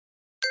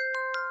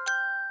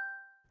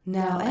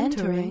Now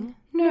entering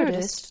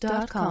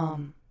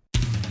Nerdist.com.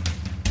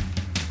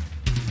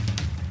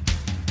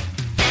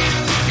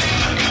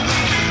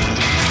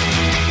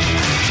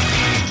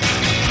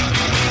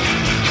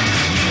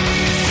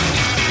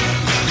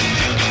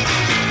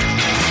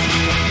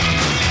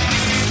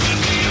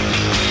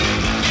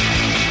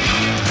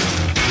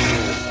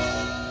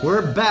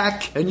 We're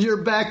back, and you're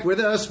back with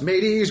us,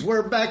 mateys.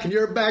 We're back, and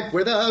you're back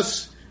with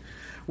us.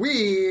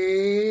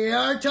 We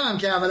are Tom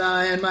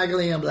Cavanaugh and Michael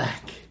Ian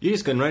Black. You're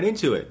just going right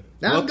into it.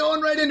 Now I'm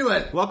going right into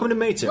it. Welcome to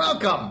Mates.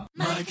 Welcome.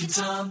 Mike and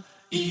Tom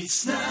eat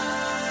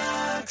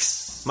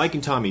snacks. Mike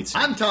and Tom eat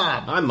snacks. I'm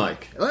Tom. I'm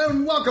Mike.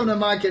 And welcome to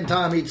Mike and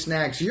Tom Eat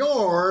Snacks,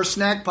 your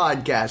snack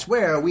podcast,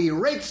 where we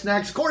rate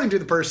snacks according to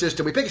the PER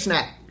system. We pick a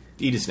snack.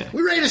 Eat a snack.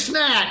 We rate a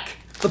snack.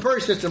 The PER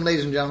system,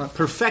 ladies and gentlemen.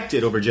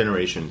 Perfected over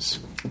generations.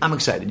 I'm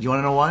excited. You want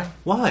to know why?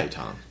 Why,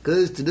 Tom?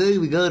 Because today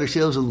we got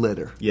ourselves a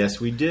letter.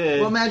 Yes, we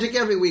did. Well, Magic,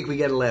 every week we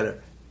get a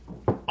letter.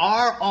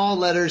 Are all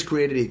letters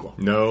created equal?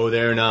 No,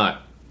 they're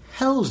not.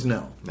 Hells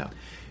no. No.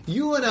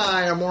 You and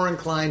I are more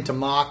inclined to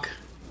mock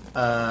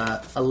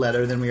a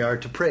letter than we are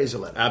to praise a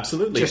letter.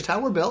 Absolutely. Just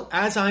how we're built.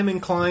 As I'm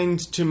inclined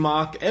to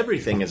mock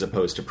everything as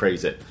opposed to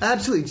praise it.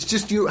 Absolutely. It's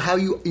just how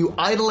you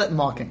idle at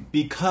mocking.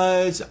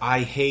 Because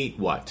I hate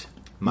what?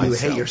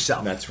 Myself. You hate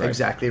yourself. That's right.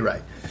 Exactly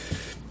right.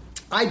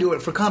 I do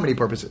it for comedy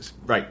purposes.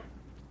 Right.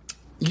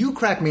 You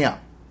crack me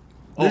up.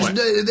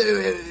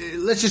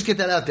 Let's just get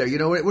that out there. You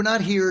know, we're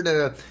not here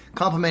to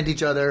compliment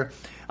each other.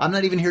 I'm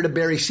not even here to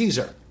bury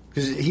Caesar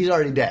because he's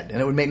already dead,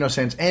 and it would make no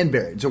sense and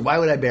buried. So why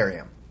would I bury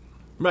him?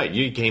 Right.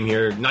 You came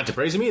here not to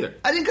praise him either.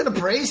 I didn't come to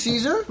praise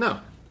Caesar. No.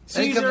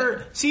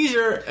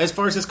 Caesar, as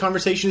far as this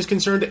conversation is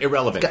concerned,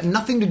 irrelevant. Got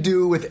nothing to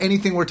do with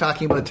anything we're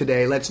talking about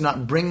today. Let's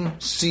not bring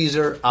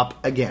Caesar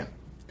up again.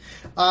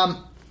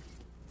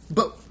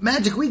 But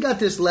Magic, we got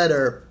this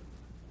letter.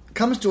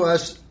 Comes to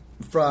us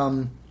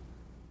from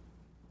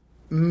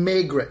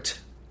Maigret.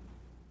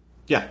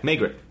 Yeah,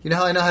 Maigret. You know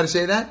how I know how to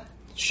say that?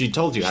 She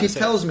told you how to say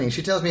it.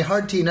 She tells me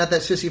hard T, not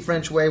that sissy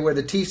French way where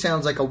the T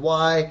sounds like a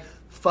Y.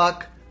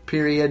 Fuck,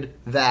 period,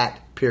 that,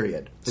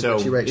 period. So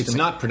it's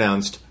not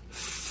pronounced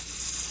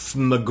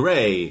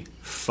Maigret,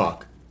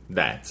 fuck,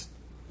 that.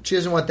 She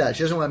doesn't want that.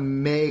 She doesn't want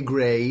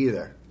Maigret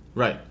either.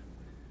 Right.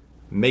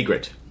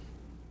 Maigret.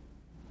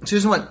 She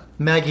doesn't want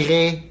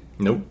Maigret.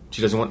 Nope.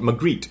 She doesn't want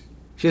Magritte.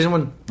 She doesn't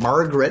want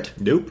Margaret.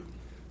 Nope.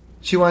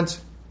 She wants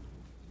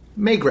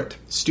Maigret.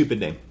 Stupid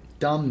name.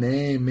 Dumb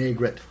name,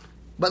 Maigret.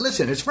 But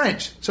listen, it's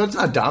French, so it's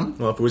not dumb.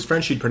 Well, if it was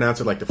French, she'd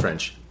pronounce it like the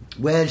French.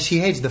 Well, she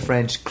hates the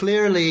French.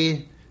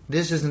 Clearly,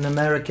 this is an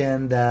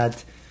American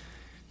that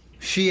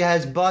she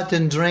has bought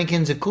and drank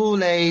in the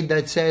Kool-Aid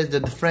that says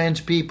that the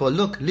French people,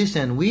 look,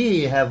 listen,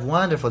 we have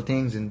wonderful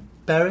things in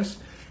Paris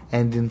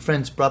and in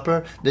France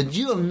proper that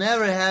you'll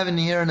never have in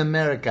here in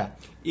America.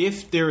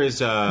 If there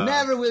is a...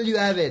 Never will you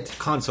have it.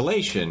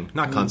 Consolation.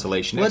 Not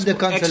consolation.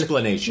 Explanation.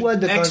 Explanation.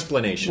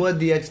 What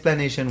the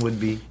explanation would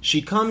be.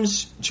 She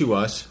comes to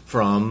us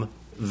from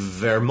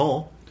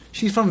Vermont.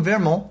 She's from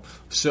Vermont.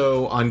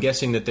 So I'm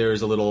guessing that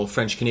there's a little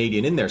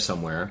French-Canadian in there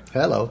somewhere.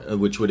 Hello.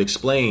 Which would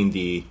explain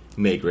the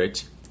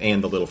Maigret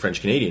and the little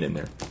French-Canadian in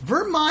there.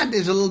 Vermont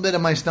is a little bit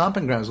of my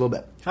stomping grounds, a little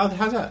bit.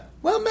 How's that?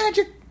 Well,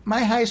 Magic,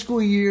 my high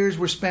school years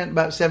were spent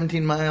about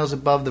 17 miles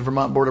above the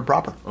Vermont border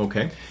proper.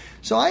 Okay.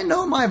 So I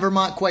know my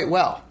Vermont quite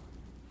well.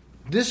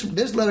 This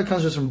letter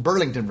comes us from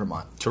Burlington,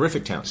 Vermont.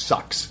 Terrific town.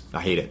 Sucks.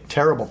 I hate it.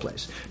 Terrible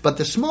place. But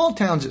the small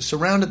towns that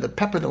surround it, that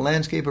pepper the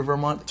landscape of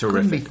Vermont,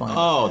 terrific. Couldn't be fun.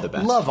 Oh, the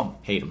best. Love them.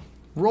 Hate them.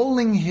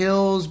 Rolling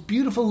hills,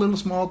 beautiful little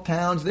small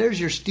towns. There's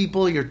your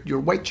steeple, your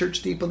white church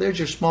steeple. There's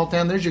your small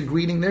town. There's your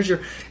greeting.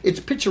 It's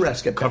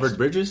picturesque at best. Covered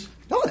bridges?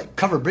 Oh, they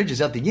cover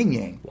bridges out the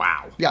yin-yang.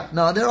 Wow. Yeah,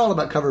 no, they're all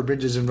about covered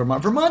bridges in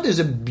Vermont. Vermont is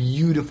a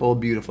beautiful,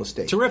 beautiful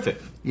state.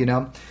 Terrific. You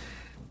know?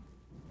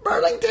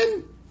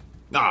 Burlington...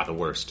 Ah, the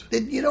worst.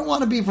 You don't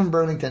want to be from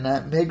Burlington,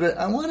 Maigret.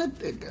 I want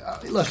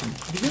to... listen,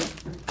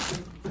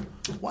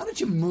 why don't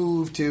you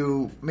move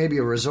to maybe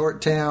a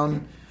resort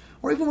town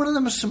or even one of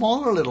them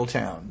smaller little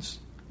towns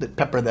that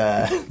pepper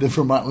the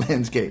Vermont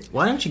landscape?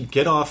 Why don't you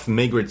get off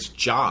Maigret's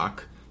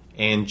jock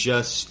and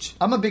just...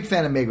 I'm a big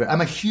fan of Maigret.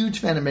 I'm a huge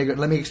fan of Maigret.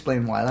 Let me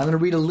explain why. I'm going to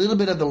read a little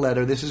bit of the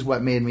letter. This is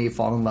what made me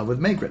fall in love with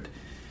Maigret.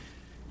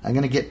 I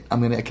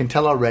can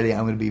tell already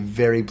I'm going to be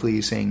very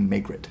pleased saying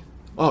Maigret.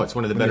 Oh, it's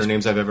one of the better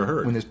names I've ever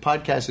heard. When this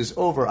podcast is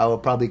over, I will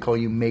probably call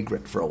you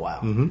Maigret for a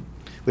while. Mm-hmm.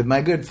 With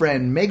my good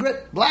friend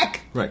Maigret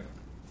Black. Right.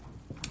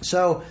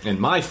 So... And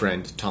my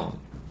friend, Tom.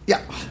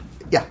 Yeah.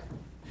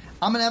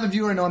 I'm an avid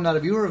viewer. No, I'm not a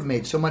viewer of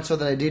Mates. So much so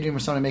that I daydream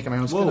with someone making my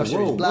own spin-off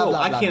series. Blah, blah,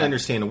 I blah, can't blah.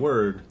 understand a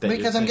word.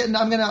 Because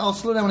I'll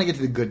slow down when I get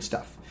to the good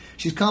stuff.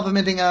 She's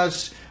complimenting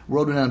us.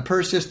 World-renowned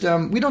PER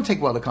system. We don't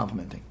take well to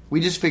complimenting.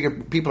 We just figure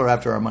people are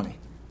after our money.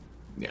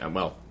 Yeah,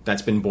 well,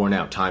 that's been borne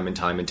out time and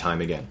time and time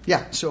again.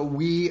 Yeah, so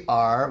we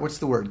are, what's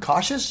the word,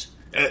 cautious?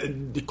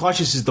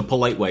 Cautious is the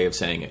polite way of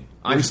saying it.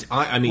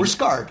 We're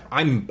scarred.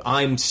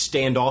 I'm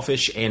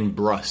standoffish and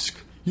brusque.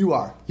 You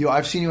are.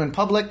 I've seen you in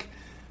public.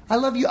 I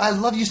love you. I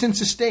love you since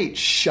the state.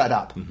 Shut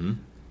up. Mm-hmm.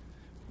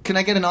 Can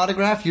I get an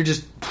autograph? You're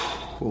just...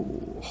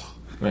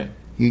 Right.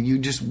 You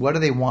just, what do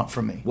they want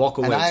from me? Walk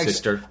away, And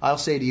sister. I'll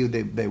say to you,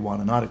 they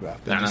want an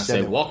autograph. They And I just say,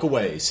 said it. walk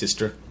away,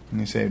 sister. And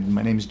they say,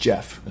 my name's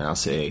Jeff. And I'll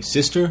say,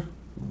 sister,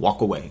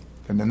 walk away.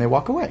 And then they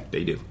walk away.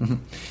 They do.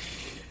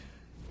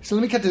 So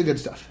let me cut to the good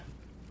stuff.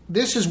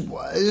 This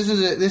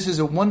is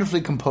a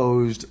wonderfully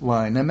composed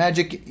line. Now,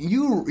 Magic,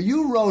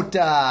 you wrote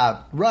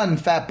 "Run,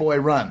 Fat Boy,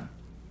 Run,"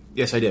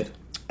 Yes, I did.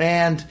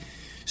 and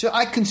so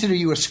I consider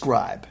you a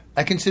scribe.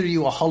 I consider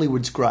you a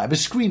Hollywood scribe, a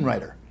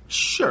screenwriter.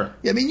 Sure.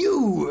 I mean,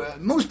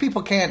 most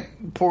people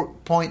can't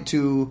point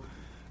to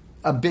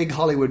a big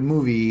Hollywood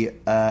movie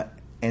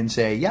and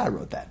say, "Yeah, I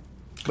wrote that,"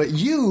 but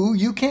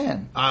you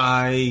can.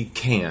 I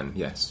can,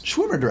 yes.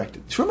 Schwimmer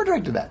directed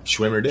that.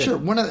 Schwimmer did. Sure.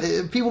 One of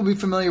people will be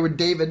familiar with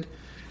David,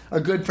 our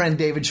good friend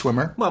David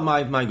Schwimmer. Well,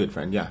 my good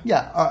friend, yeah.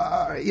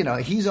 Yeah,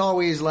 he's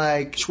always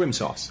like, Schwim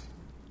sauce.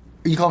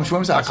 you call him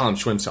Schwim I Sauce? call him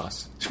Schwim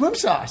sauce. Swim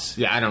Sauce.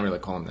 Yeah, I don't really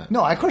call him that.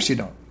 No, of course you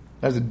don't.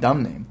 That's a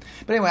dumb name.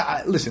 But anyway,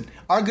 listen,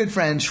 our good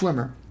friend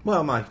Schwimmer,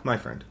 Well, my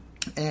friend.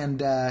 and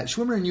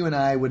Schwimmer and you and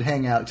I would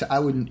hang out. I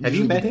wouldn't. Have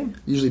you usually met be- him?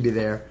 Usually be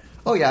there.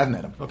 Oh yeah, I've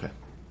met him. Okay.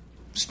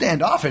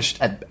 Standoffish.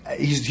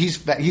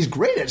 He's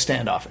great at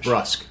standoffish.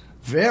 Brusque.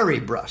 Very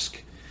brusque.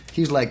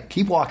 He's like,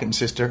 keep walking,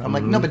 sister. I'm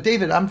like, no, but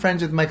David, I'm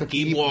friends with Michael.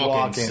 Keep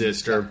walking,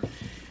 sister.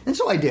 And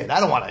so I did. I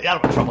don't want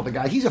to trouble the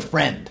guy. He's a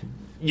friend.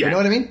 Yeah. You know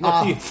what I mean?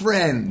 Well, A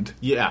friend.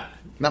 Yeah.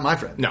 Not my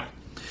friend. No.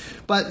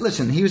 But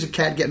listen, he was a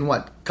cat getting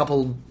what?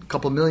 Couple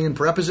million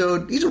per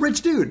episode. He's a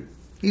rich dude.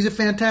 He's a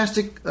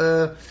fantastic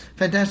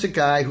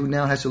guy who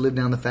now has to live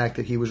down the fact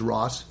that he was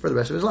Ross for the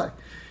rest of his life.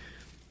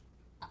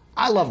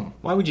 I love him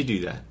Why would you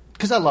do that?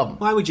 because I love him.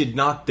 Why would you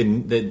knock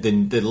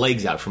the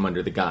legs out from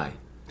under the guy?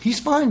 He's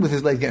fine with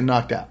his leg getting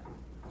knocked out.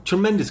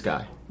 Tremendous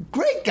guy.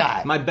 Great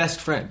guy. My best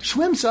friend.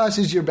 Schwim Sauce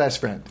is your best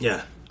friend.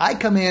 Yeah. I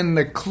come in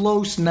the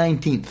close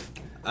 19th.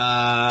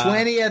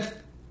 20th.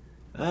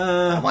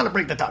 I want to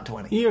break the top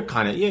 20. You're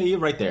you're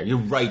right there. You're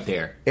right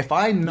there. If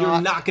I knock,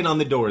 You're knocking on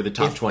the door of the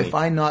top 20. If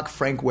I knock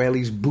Frank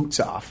Whaley's boots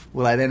off,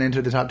 will I then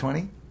enter the top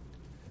 20?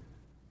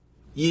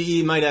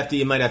 You might have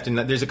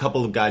to. There's a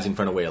couple of guys in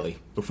front of Whaley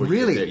before you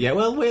Really? get there. Yeah,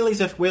 well,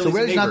 Whaley's a Whaley's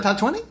neighbor. not top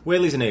 20?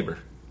 Whaley's a neighbor.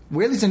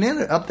 Whaley's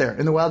up there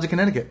in the wilds of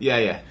Connecticut. Yeah,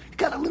 yeah. He's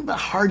got a little bit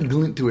hard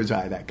glint to his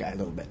eye, that guy, a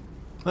little bit.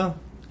 Well,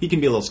 he can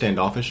be a little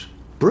standoffish.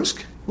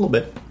 Brusque? A little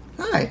bit.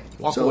 All right.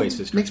 Walk away,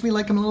 sister. Makes me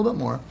like him a little bit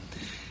more.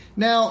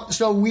 Now,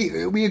 so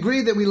we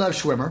agreed that we love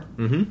Schwimmer.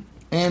 Mm-hmm.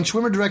 And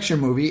Schwimmer directs your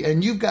movie,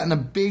 and you've gotten a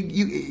big...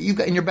 You've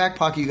got in your back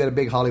pocket, you got a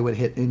big Hollywood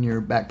hit in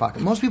your back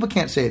pocket. Most people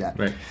can't say that.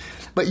 Right.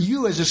 But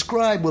you, as a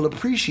scribe, will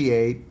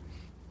appreciate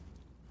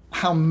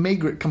how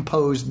Maigret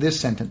composed this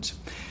sentence.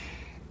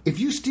 If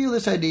you steal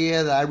this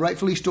idea that I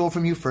rightfully stole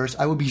from you first,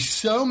 I will be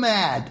so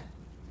mad.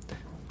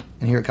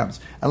 And here it comes.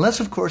 Unless,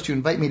 of course, you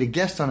invite me to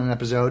guest on an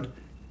episode,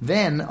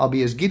 then I'll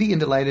be as giddy and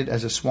delighted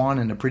as a swan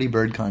in a pretty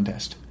bird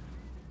contest.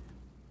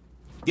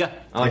 Yeah,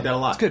 I like that a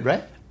lot. It's good,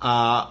 right?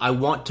 I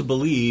want to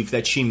believe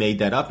that she made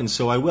that up, and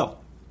so I will.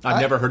 I've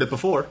never heard it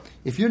before.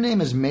 If your name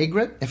is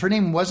Maigret, if her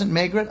name wasn't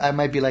Maigret, I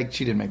might be like,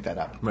 she didn't make that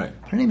up. Right.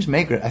 Her name's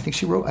Maigret. I think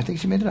she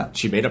made it up.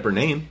 She made up her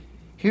name,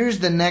 Here's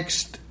the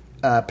next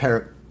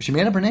She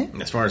made up her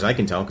name? as far as I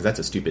can tell, because that's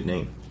a stupid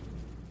name.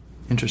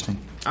 Interesting.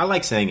 I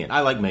like saying it.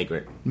 I like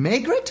Maigret.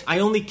 Maigret? I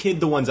only kid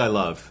the ones I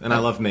love, and I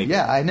love Maigret.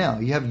 Yeah, I know.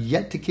 You have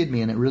yet to kid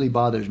me, and it really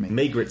bothers me.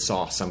 Maigret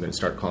sauce, I'm going to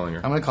start calling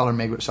her. I'm going to call her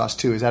Maigret Sauce,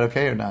 too. Is that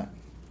okay or not?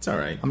 It's all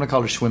right. I'm going to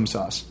call her Schwim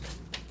Sauce.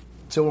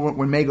 So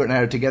when Maigret and I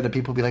are together,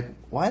 people will be like,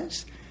 why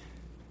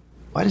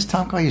does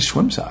Tom call you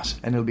Schwim Sauce?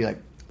 And it'll be like,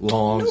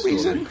 Long no story.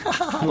 reason.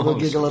 We'll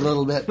giggle a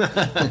little bit.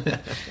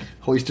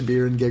 Hoist a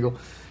beer and giggle.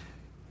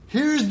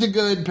 Here's the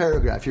good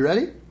paragraph. You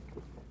ready?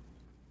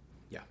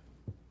 Yeah.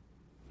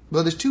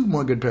 Well, there's two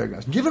more good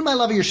paragraphs. Given my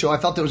love of your show, I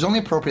felt it was only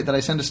appropriate that I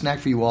send a snack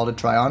for you all to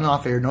try on and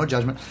off air, no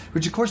judgment,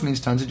 which of course means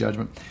tons of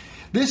judgment.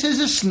 This is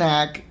a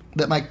snack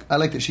that I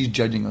like that she's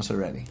judging us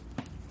already.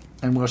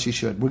 And well, she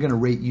should. We're going to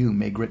rate you,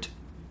 Maigret.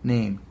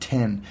 Name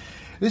 10.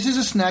 This is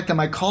a snack that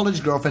my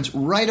college girlfriend's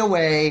right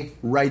away,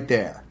 right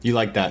there. You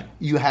like that?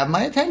 You have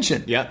my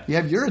attention. Yep. You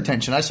have your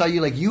attention. I saw you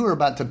like you were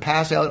about to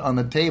pass out on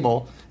the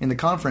table in the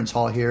conference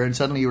hall here, and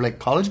suddenly you were like,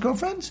 college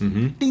girlfriends?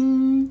 Mm-hmm.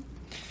 Ding.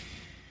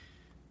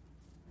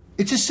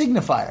 It's a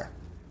signifier.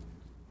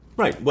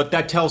 Right. What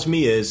that tells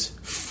me is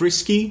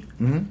frisky,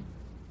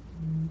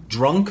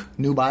 drunk,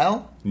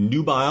 Nubile?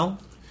 nubile,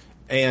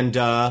 and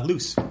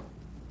loose.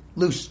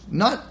 Loose.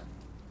 Not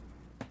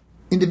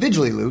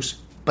individually loose,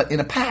 but in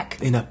a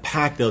pack. In a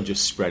pack, they'll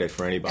just spread it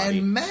for anybody.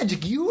 And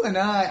Magic, you and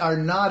I are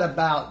not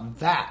about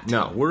that.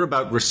 No, we're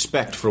about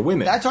respect for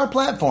women. That's our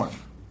platform.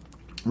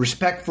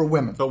 Respect for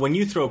women. But when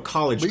you throw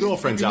college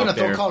girlfriends You're out going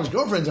to there, throw college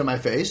girlfriends in my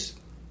face.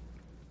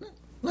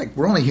 Like,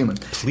 we're only human.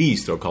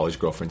 please throw college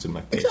girlfriends in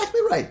my face.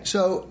 Exactly right.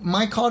 So,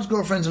 my college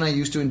girlfriends and I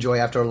used to enjoy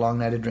after a long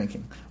night of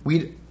drinking.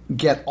 We'd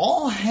get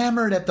all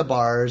hammered at the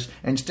bars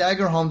and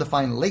stagger home to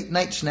find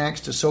late-night snacks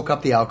to soak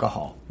up the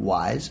alcohol.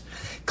 Wise.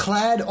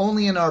 Clad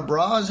only in our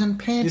bras and You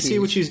panties. see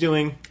what she's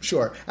doing?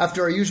 Sure.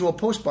 After our usual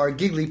post-bar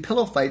giggly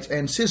pillow fights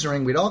and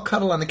scissoring, we'd all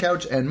cuddle on the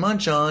couch and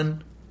munch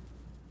on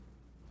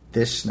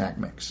this snack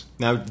mix.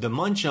 Now, the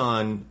munch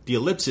on, the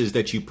ellipses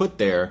that you put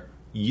there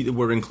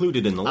were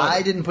included in the letter.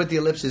 I didn't put the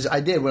ellipses. I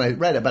did when I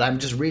read it, but I'm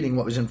just reading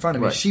what was in front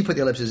of me. Right. She put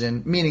the ellipses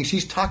in, meaning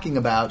she's talking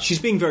about... She's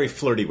being very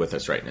flirty with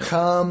us right now.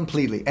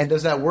 Completely. And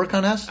does that work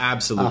on us?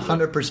 Absolutely.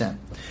 100%.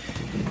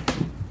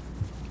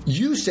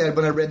 You said,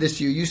 when I read this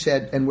to you, you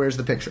said, and where's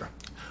the picture?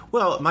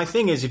 Well, my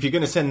thing is, if you're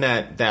going to send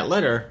that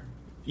letter,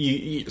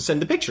 you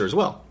send the picture as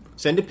well.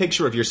 Send a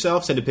picture of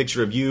yourself. Send a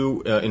picture of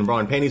you in bra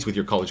and panties with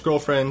your college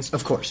girlfriends.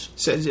 Of course.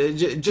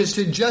 Just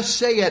To just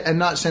say it and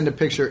not send a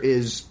picture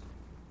is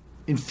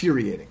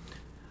infuriating.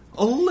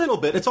 a little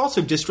bit. It's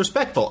also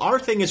disrespectful. Our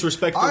thing is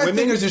respect for Our women.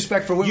 thing is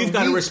respect for women. You've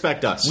got to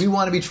respect us. We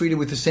want to be treated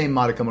with the same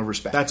modicum of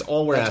respect. That's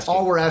all we're That's asking.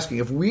 all we're asking.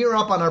 If we are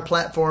up on our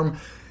platform,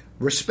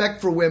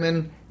 respect for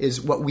women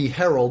is what we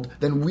herald,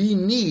 then we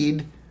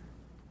need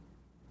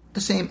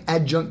the same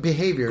adjunct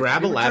behavior.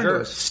 Grab to a be returned to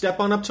ladder, us. step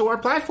on up to our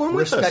platform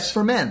with Respect us.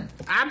 for men.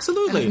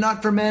 Absolutely. And if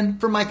not for men,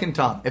 for Mike and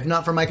Tom. If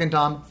not for Mike and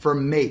Tom, for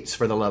mates,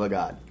 for the love of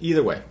God.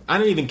 Either way. I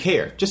don't even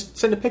care. Just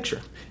send a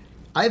picture.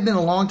 I've been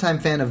a longtime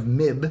fan of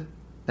MIB,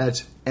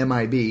 that's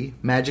M-I-B,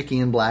 Magic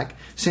Ian Black,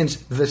 since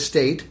The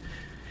State,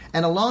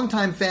 and a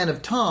longtime fan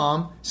of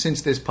Tom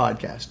since this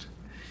podcast.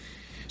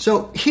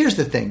 So here's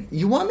the thing.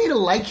 You want me to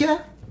like you?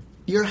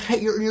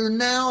 You're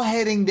now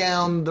heading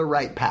down the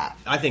right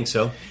path. I think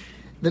so.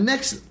 The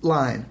next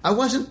line, I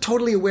wasn't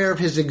totally aware of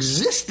his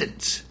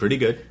existence. Pretty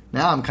good.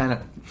 Now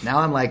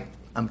I'm like,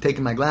 I'm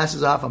taking my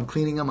glasses off, I'm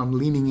cleaning them, I'm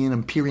leaning in,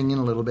 I'm peering in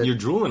a little bit. You're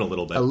drooling a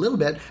little bit. A little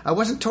bit. I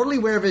wasn't totally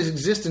aware of his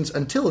existence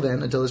until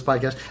this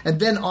podcast, and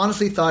then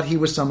honestly thought he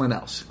was someone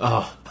else.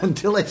 Oh.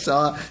 Until I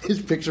saw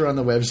his picture on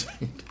the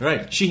website.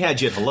 Right. She had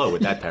you at hello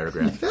with that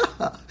paragraph.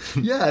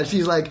 Yeah,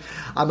 she's like,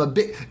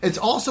 it's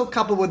also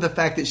coupled with the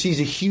fact that she's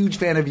a huge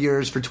fan of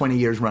yours for 20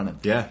 years running.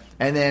 Yeah.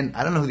 And then,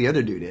 I don't know who the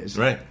other dude is.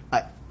 Right.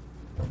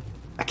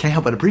 I can't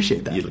help but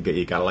appreciate that.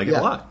 You gotta like it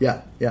a lot.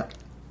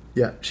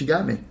 Yeah, she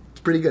got me.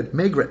 It's pretty good.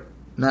 Maigret,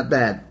 not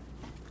bad.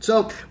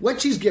 So, what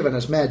she's given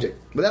us, magic.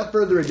 Without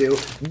further ado,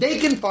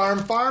 Dakin Farm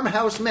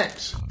Farmhouse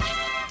Mix.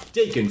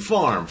 Dakin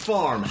Farm,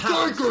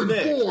 Farmhouse Dakin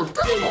Mix.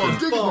 Farm,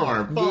 Dakin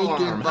Farm,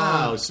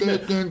 Farmhouse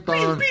Mix. Dakin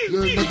Farm,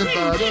 you're nothing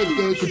but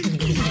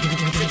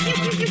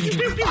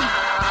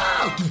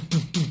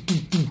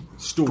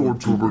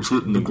Stormtroopers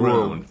hitting the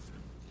ground.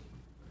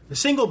 A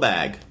single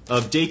bag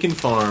of Dakin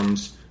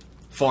Farms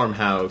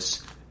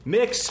Farmhouse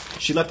Mix.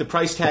 She left the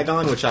price tag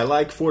on, which I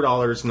like,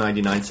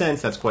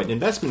 $4.99. That's quite an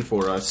investment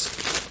for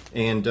us.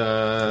 And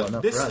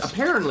this for us.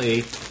 apparently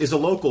is a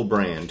local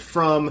brand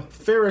from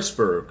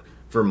Ferrisburg,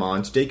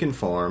 Vermont, Dakin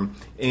Farm.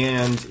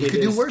 And You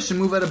could do worse and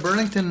move out of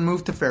Burlington and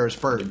move to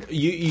Ferrisburg.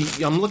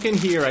 I'm looking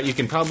here. You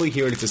can probably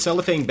hear it. It's a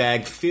cellophane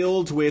bag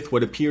filled with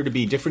what appear to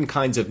be different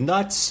kinds of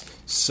nuts,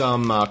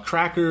 some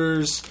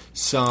crackers,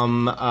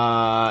 some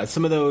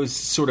of those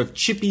sort of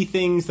chippy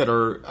things that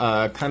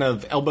are kind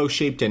of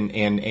elbow-shaped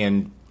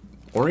and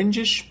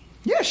orangish.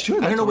 Yeah,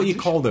 sure. I don't know what you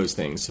call those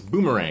things.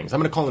 Boomerangs. I'm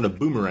going to call it a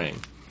boomerang.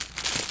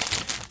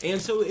 And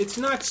so it's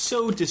not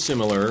so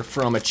dissimilar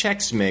from a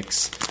Chex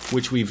Mix,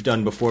 which we've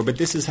done before, but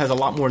this has a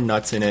lot more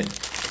nuts in it,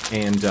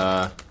 and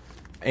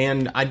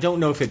I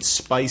don't know if it's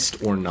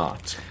spiced or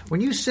not.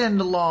 When you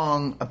send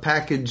along a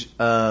package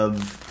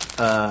of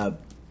a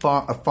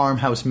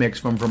farmhouse mix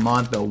from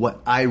Vermont, though,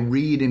 what I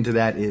read into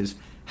that is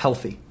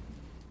healthy.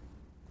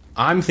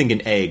 I'm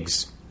thinking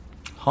eggs.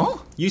 Huh?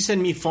 You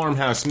send me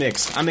farmhouse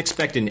mix, I'm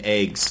expecting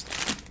eggs.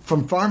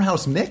 From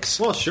Farmhouse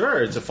Mix? Well,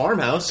 sure, it's a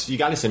farmhouse. You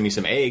got to send me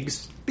some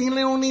eggs. Ding,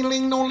 ding, ding,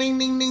 ding, ding,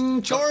 ding,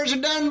 ding. Chores are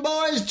done,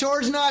 boys.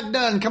 Chores not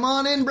done. Come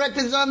on in.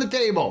 Breakfast is on the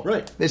table.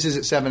 Right. This is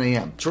at 7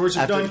 a.m. Chores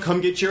are done.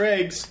 Come get your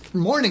eggs.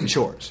 Morning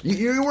chores.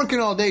 You're working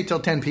all day till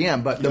 10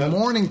 p.m., but the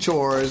morning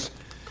chores...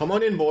 Come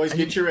on in, boys.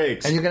 Get your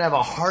eggs. And you're going to have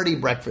a hearty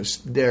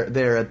breakfast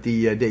there at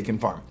the Dakin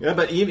Farm. Yeah,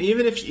 but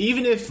even if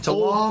It's a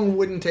long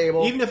wooden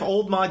table. Even if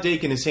old Ma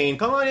Dakin is saying,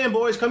 "Come on in,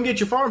 boys. Come get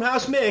your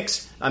farmhouse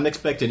mix," I'm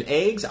expecting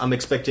eggs. I'm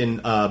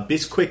expecting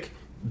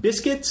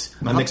biscuits.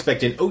 I'm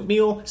expecting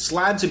oatmeal,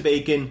 slabs of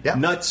bacon,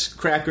 nuts,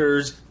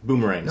 crackers,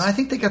 boomerangs. No, I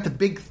think they got the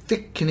big,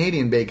 thick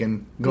Canadian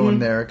bacon going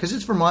there because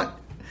it's Vermont.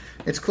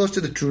 It's close to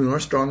the true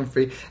north, strong and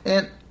free.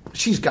 And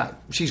she's got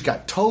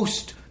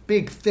toast,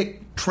 big, thick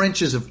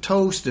trenches of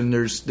toast, and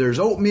there's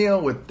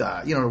oatmeal with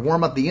to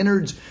warm up the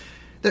innards.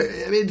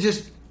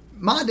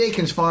 Ma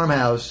Dakin's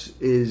farmhouse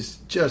is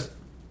just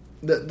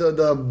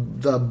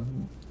the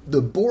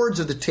boards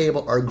of the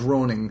table are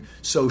groaning.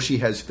 So she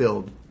has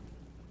filled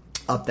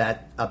up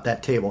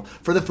that table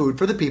for the food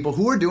for the people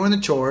who are doing the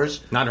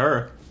chores. Not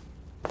her.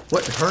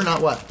 What? Her?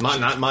 Not what?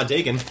 Not Ma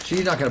Dakin.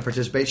 She's not going to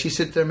participate. She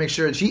sits there and makes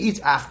sure she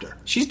eats after.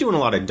 She's doing a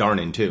lot of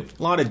darning too.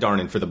 A lot of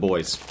darning for the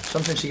boys.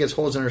 Sometimes she gets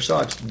holes in her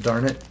socks.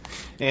 Darn it.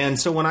 And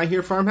so when I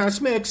hear farmhouse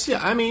mix,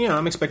 I'm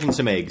expecting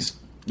some eggs.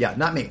 Yeah,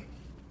 not me.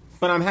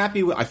 But I'm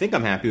happy. I think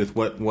I'm happy with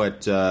what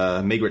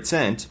Maigret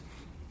sent,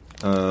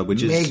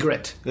 which is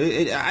Maigret.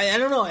 I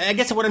don't know. I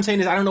guess what I'm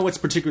saying is I don't know what's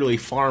particularly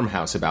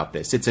farmhouse about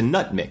this. It's a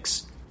nut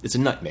mix. It's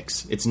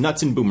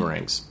nuts and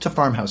boomerangs. It's a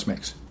farmhouse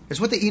mix.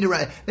 It's what they eat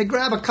around. They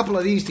grab a couple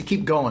of these to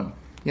keep going.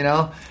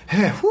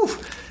 Whew.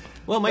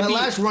 Well, it might My be.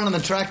 last run on the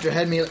tractor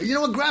had me. You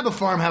know what? Grab a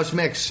farmhouse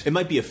mix. It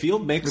might be a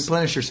field mix.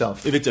 Replenish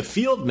yourself. If it's a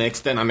field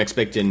mix, then I'm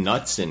expecting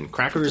nuts and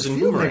crackers and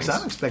Field boomerangs. mix,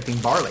 I'm expecting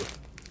barley.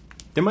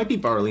 There might be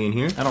barley in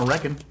here. I don't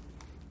reckon.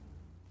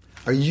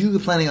 Are you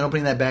planning on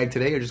opening that bag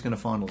today or just going to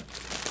fondle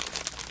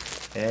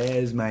it?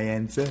 There's my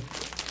answer.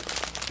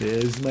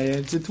 There's my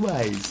answer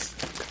twice.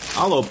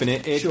 I'll open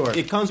it. Sure.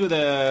 It comes with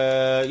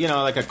a,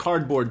 like a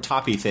cardboard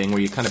toppy thing where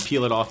you kind of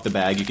peel it off the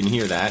bag. You can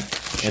hear that.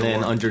 Sure. And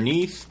then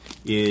underneath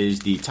is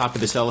the top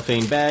of the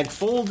cellophane bag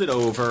folded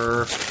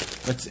over.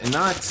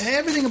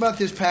 Everything about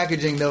this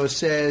packaging, though,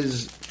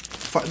 says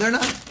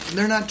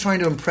they're not trying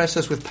to impress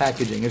us with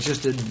packaging. It's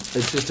just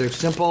a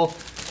simple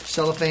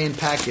cellophane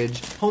package.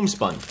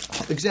 Homespun.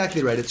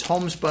 Exactly right. It's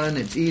homespun.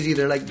 It's easy.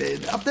 They're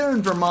up there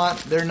in Vermont.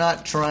 They're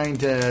not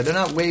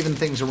waving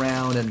things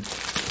around and.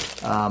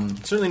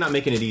 Certainly not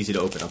making it easy to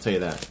open, I'll tell you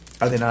that.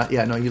 Are they not?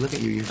 Yeah, no, you look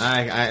at you.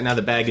 Now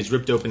the bag is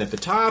ripped open at the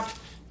top.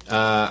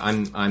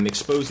 I'm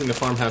exposing the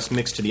farmhouse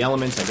mix to the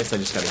elements. I guess I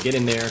just got to get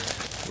in there,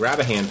 grab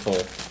a handful,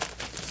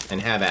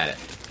 and have at it.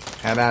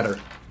 Have at her,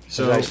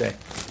 So as I say.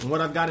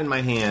 what I've got in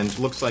my hand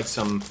looks like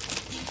an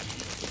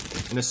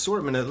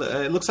assortment.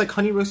 It looks like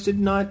honey roasted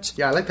nut.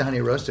 Yeah, I like the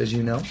honey roast, as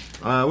you know.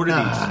 What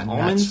are these?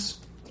 Almonds?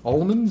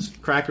 Almonds?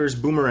 Crackers,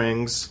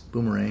 boomerangs,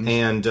 Boomerangs.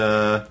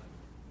 and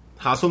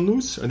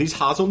hazelnuts. Are these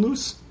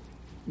hazelnuts?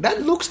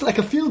 That looks like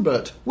a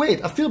filbert. Wait,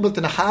 a filbert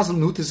and a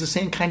hazelnut is the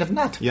same kind of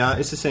nut. Yeah,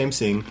 it's the same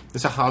thing.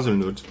 It's a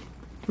hazelnut.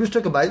 Just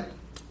take a bite.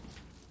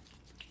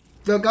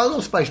 They've got a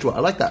little spice to it. I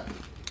like that.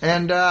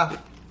 And,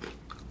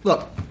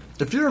 look,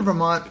 if you're a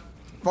Vermont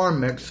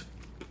farm mix,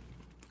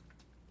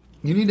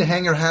 you need to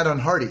hang your hat on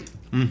Hardy.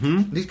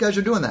 Mm-hmm. These guys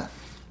are doing that.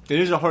 It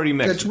is a hearty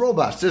mix. It's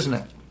robust, isn't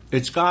it?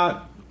 It's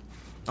got.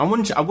 I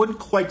wouldn't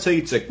quite say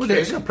it's a. What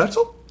is it? A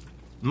pretzel?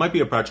 It might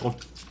be a pretzel.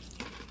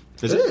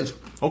 Is It it? is.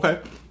 Okay.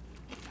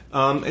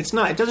 It's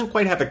not. It doesn't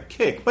quite have a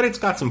kick, but it's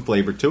got some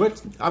flavor to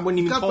it. I wouldn't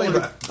even Got call it.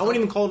 flavor. I wouldn't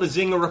even call it a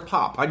zing or a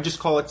pop. I'd just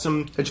call it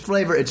some. It's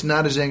flavor. It's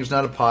not a zing. It's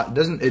not a pot.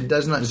 It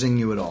does not zing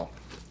you at all.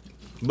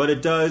 But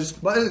it does.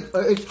 But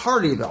it's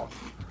hearty, though.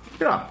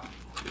 Yeah.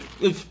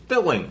 It's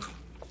filling.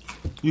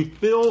 You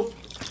feel,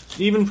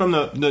 even from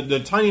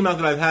the tiny amount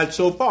that I've had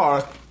so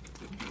far,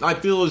 I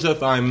feel as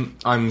if I'm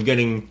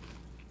getting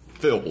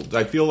filled.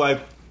 I feel like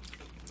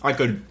I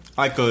could.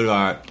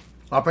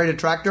 Operate a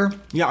tractor.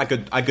 Yeah,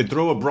 I could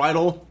throw a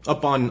bridle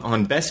up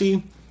on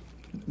Bessie.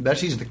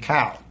 Bessie's the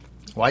cow.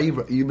 Why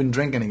you've been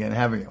drinking again,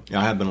 haven't you?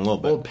 Yeah, I have been a little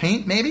bit. Old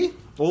Paint, maybe?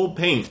 Old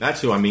Paint,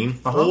 that's who I mean.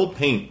 Uh-huh. Old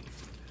Paint.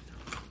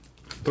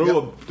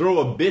 Throw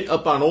a bit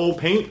up on Old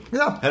Paint.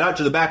 Yeah. Head out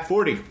to the back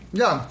 40.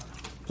 Yeah.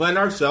 Plant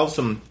ourselves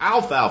some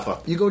alfalfa.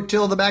 You go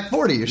till the back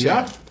 40, you're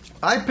saying? Yeah.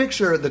 I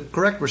picture the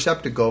correct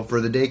receptacle for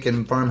the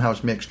Dakin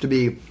farmhouse mix to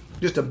be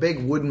just a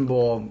big wooden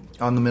bowl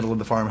on the middle of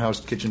the farmhouse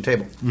kitchen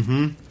table.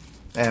 Mm-hmm.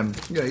 And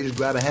you just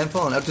grab a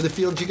handful and out to the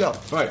fields you go.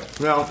 Right.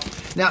 Now,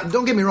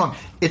 Don't get me wrong.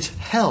 It's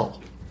hell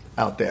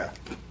out there.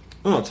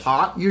 oh, it's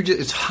hot.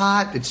 It's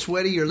hot. It's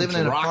sweaty. You're living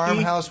It's in a rocky.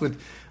 farmhouse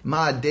with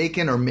Ma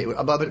Dakin or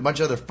a bunch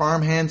of other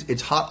farmhands.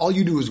 It's hot. All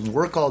you do is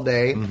work all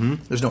day. Mm-hmm.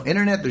 There's no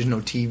internet. There's no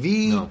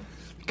TV. No.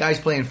 Guys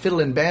playing fiddle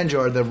and banjo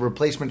are the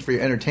replacements for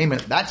your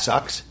entertainment. That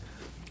sucks.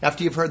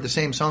 After you've heard the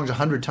same songs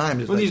 100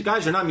 times. It's Well, like, these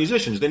guys are not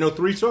musicians. They know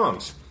 3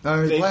 songs.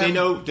 They They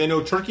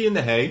know Turkey in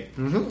the Hay.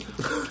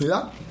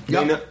 yeah.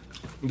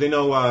 They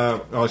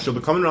know She'll Be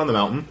Coming Around the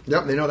Mountain.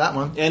 Yep, they know that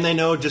one. And they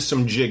know just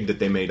some jig that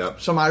they made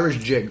up. Some Irish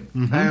jig.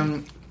 Mm-hmm.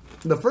 And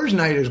the first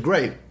night is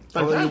great.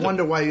 Although you Fantastic.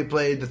 wonder why you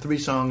played the 3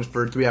 songs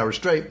for 3 hours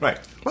straight. Right.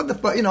 But they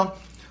play them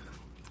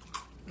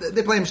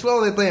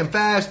slow, they play them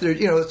fast.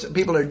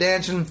 People are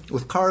dancing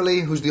with Carly,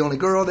 who's the only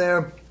girl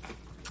there.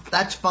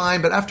 That's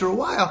fine. But after a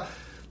while,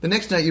 the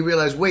next night you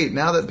realize, wait,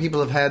 now that people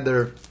have had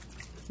their,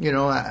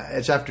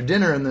 it's after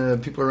dinner and the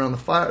people are around the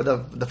fire,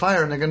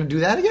 and they're going to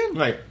do that again?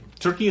 Right.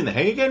 Turkey in the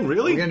Hay again?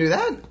 Really? We're going to do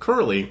that?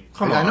 Curly.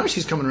 Come on. I know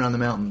she's coming around the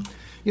mountain.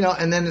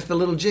 And then it's the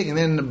little jig. And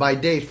then by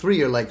day 3,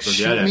 you're like, Forget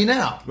shoot it. me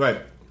now.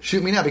 Right.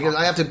 Shoot me now, because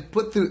I have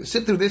to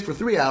sit through this for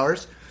 3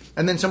 hours,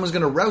 and then someone's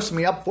going to rouse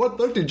me up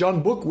 4:30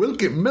 John Book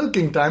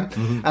milking time,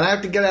 and I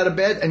have to get out of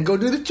bed and go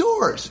do the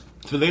chores.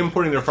 So they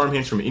importing their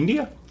farmhands from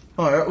India?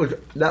 Oh,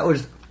 that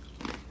was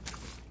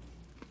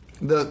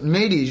the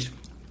Maidies,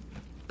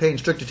 paying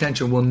strict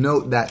attention, will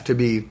note that to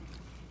be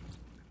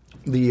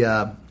the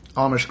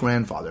Amish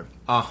grandfather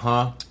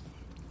Uh-huh.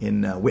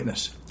 in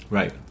Witness.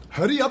 Right.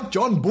 Hurry up,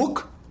 John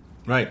Book.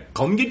 Right.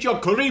 Come get your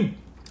curry.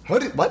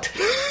 Hurry, what?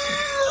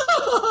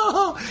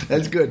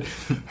 That's good.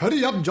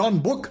 Hurry up, John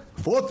Book.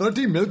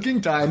 4:30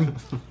 milking time.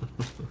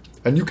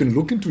 And you can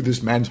look into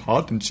this man's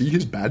heart and see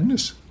his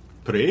badness.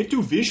 Pray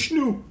to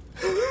Vishnu.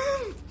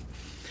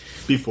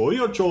 Before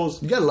your chores.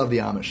 You gotta love the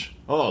Amish.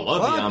 Oh,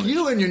 love Fuck the Amish.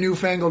 you and your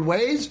newfangled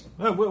ways.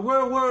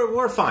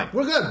 We're fine.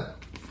 We're good.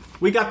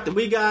 We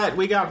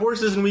got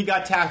horses and we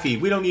got taffy.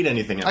 We don't need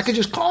anything else. I could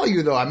just call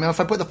you, though. I mean, if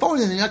I put the phone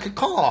in, I could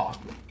call.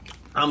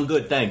 I'm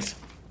good, thanks.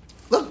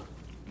 Look,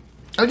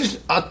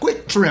 a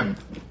quick trim.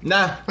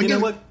 Nah, you know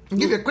what? I'll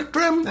give you a quick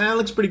trim. Nah, it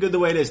looks pretty good the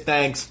way it is,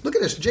 thanks. Look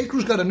at this. J.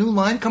 Crew's got a new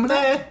line coming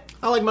out.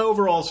 I like my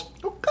overalls.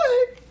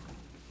 Okay.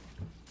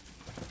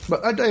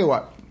 But I tell you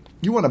what,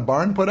 you want a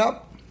barn put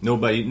up?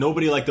 Nobody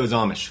like those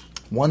Amish.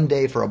 One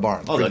day for a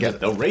barn. Oh, Forget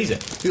they'll raise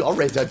it. it. I'll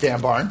raise that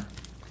damn barn.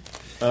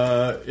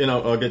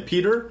 I'll get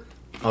Peter.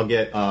 I'll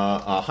get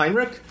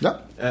Heinrich.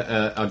 Yep.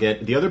 I'll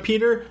get the other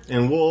Peter,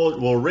 and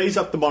we'll raise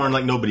up the barn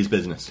like nobody's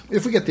business.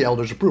 If we get the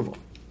elders' approval.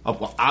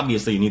 Well,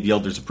 obviously you need the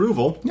elders'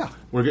 approval. Yeah.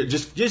 We're good.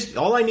 Just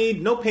all I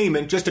need, no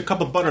payment, just a cup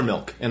of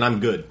buttermilk, and I'm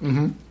good.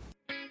 Mm-hmm.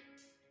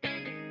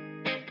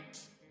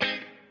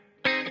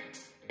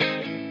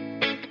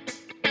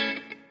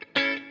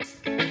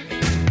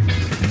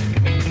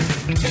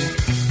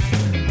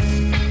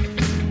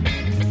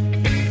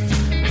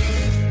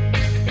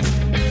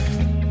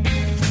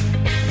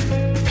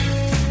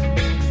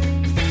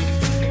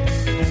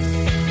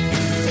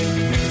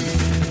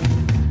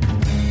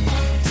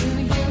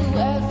 Do you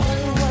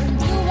ever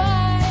wonder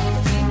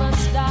why we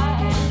must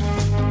die?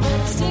 When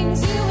it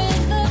stings you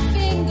in the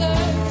finger,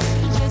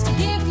 just to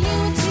give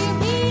you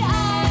teary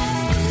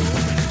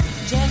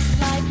eyes.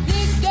 Just like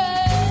the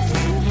girl,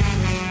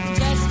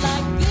 just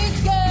like the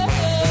girl,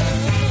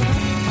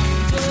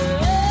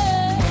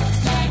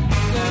 just like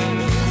the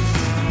girl.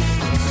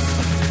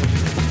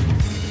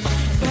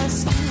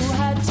 First you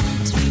had to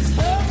tease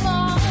her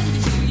on,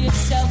 you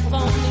yourself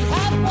only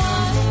had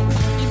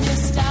one. You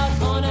missed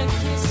out on a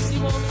kiss, you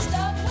won't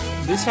stop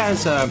waiting. This has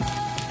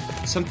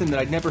something that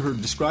I'd never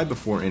heard described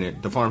before in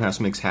it. The Farmhouse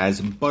Mix has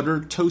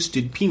butter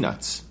toasted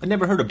peanuts. I'd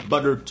never heard of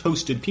butter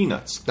toasted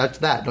peanuts. That's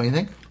that, don't you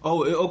think?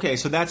 Oh, okay.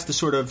 So that's the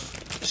sort of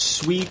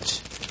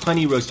sweet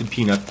honey roasted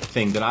peanut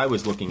thing that I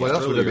was looking What at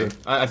else would it earlier. be?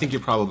 I think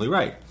you're probably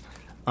right.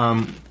 It's got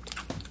to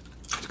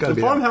The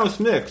be that. Farmhouse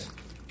Mix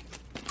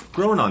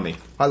growing on me.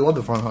 I love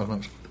the farmhouse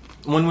mix.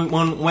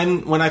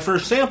 When I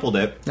first sampled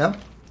it, Yeah?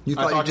 You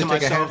I thought thought you'd just to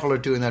take a myself- handful or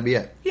two and that'd be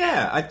it.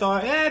 yeah, I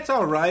thought, it's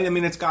all right. I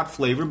mean, it's got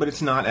flavor, but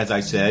it's not, as I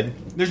said,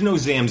 there's no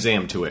zam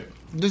to it.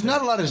 There's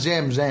not a lot of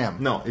zam.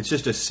 No, it's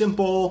just a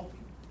simple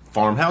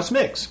farmhouse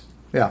mix.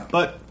 Yeah.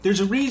 But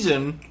there's a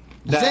reason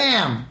that...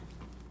 Zam!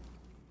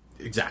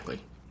 Exactly.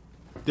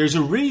 There's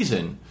a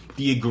reason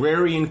the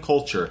agrarian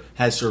culture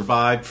has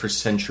survived for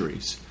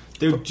centuries.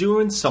 They're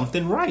doing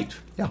something right.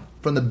 Yeah.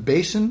 From the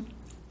basin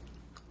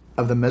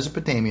of the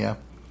Mesopotamia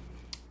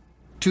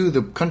to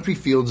the country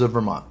fields of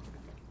Vermont.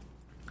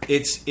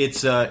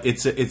 It's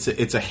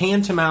a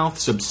hand to mouth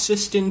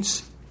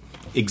subsistence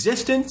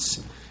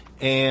existence,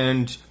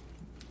 and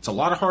it's a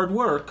lot of hard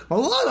work. A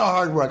lot of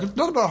hard work. It's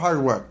not about hard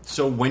work.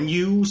 So when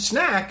you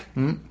snack,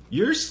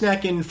 you're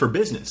snacking for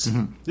business.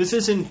 This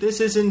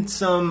isn't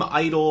some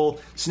idle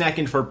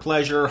snacking for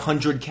pleasure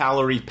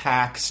 100-calorie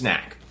pack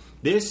snack.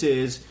 This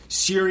is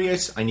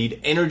serious. I need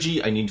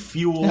energy. I need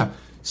fuel. Yeah.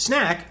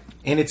 Snack.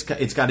 And it's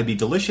got to be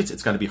delicious.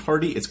 It's got to be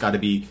hearty. It's got to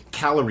be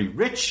calorie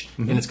rich,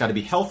 and it's got to be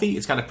healthy.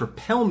 It's got to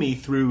propel me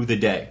through the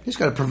day. It's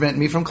got to prevent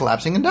me from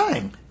collapsing and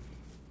dying.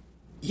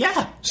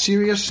 Yeah,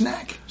 Serious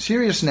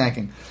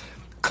snacking.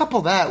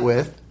 Couple that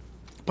with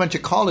a bunch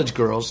of college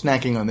girls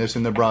snacking on this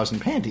in their bras and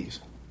panties.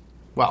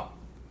 Well,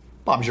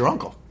 Bob's your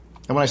uncle.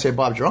 And when I say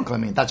Bob's your uncle, I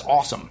mean that's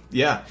awesome.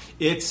 yeah.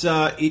 It's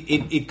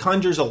it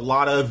conjures a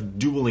lot of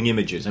dueling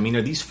images. I mean,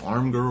 are these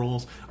farm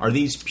girls? Are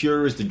these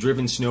pure as the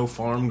driven snow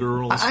farm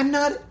girls?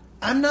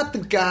 I'm not the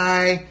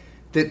guy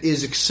that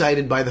is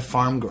excited by the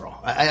farm girl.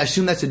 I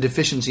assume that's a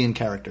deficiency in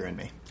character in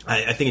me.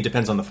 I think it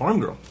depends on the farm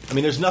girl. I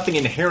mean, there's nothing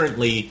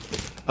inherently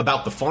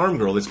about the farm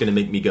girl that's going to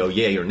make me go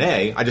yay or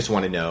nay. I just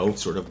want to know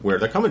sort of where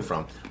they're coming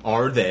from.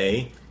 Are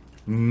they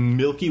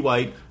milky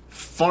white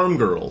farm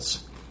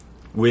girls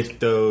with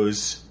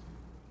those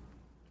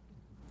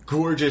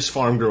gorgeous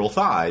farm girl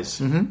thighs?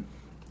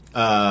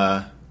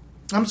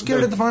 I'm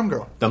scared of the farm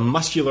girl. The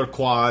muscular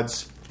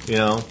quads,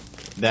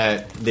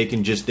 that they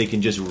can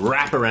just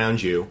wrap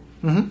around you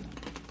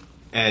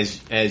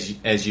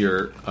as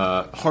you're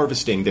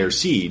harvesting their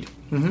seed.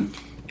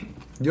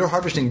 You're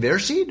harvesting their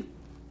seed?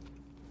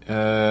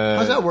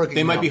 How's that working?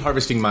 They might out? be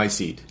harvesting my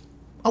seed.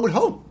 I would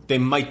hope. They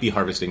might be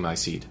harvesting my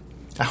seed.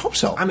 I hope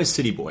so. I'm a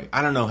city boy.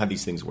 I don't know how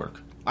these things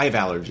work. I have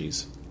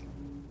allergies.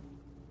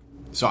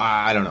 So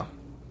I don't know.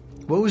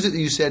 What was it that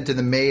you said to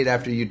the maid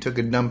after you took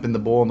a dump in the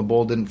bowl and the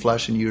bowl didn't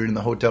flush and you were in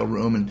the hotel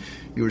room and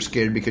you were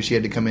scared because she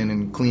had to come in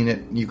and clean it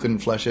and you couldn't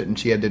flush it and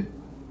she had to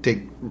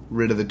take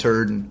rid of the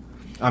turd? And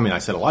I mean, I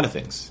said a lot of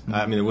things.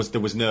 I mean, there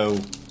was no...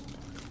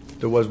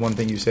 there was one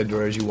thing you said to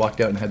her as you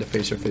walked out and had to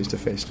face her face to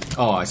face.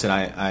 Oh, I said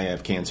I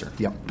have cancer.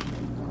 Yep.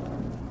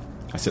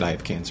 I said I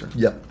have cancer.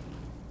 Yep.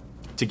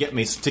 To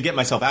get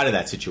myself out of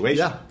that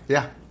situation.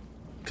 Yeah.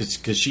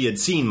 Because she had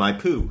seen my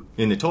poo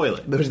in the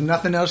toilet. There was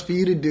nothing else for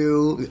you to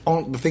do.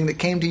 The thing that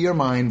came to your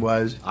mind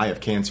was I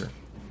have cancer.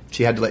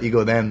 she had to let you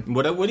go then.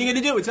 What are you going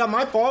to do? It's not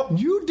my fault.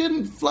 You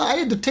didn't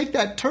fly to take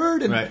that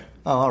turd and... Right.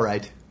 Oh, all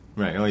right.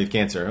 Right. Oh, you have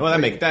cancer. Well,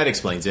 that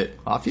explains it.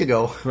 Off you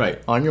go.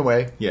 Right. On your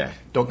way. Yeah.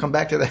 Don't come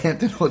back to the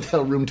Hampton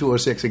Hotel room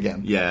 206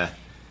 again. Yeah.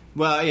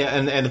 Well, yeah,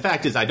 and the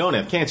fact is I don't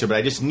have cancer, but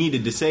I just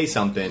needed to say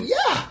something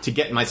to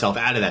get myself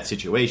out of that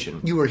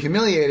situation. You were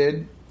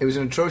humiliated. It was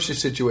an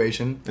atrocious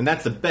situation. And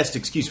that's the best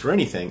excuse for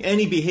anything.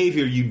 Any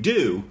behavior you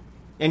do,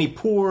 any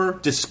poor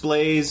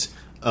displays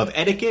of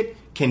etiquette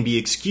can be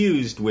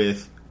excused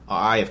with,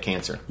 I have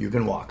cancer. You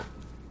can walk.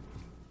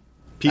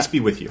 Peace be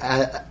with you.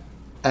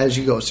 As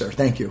you go, sir.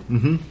 Thank you.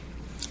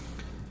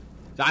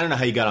 I don't know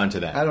how you got onto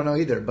that. I don't know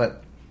either,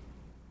 but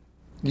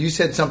you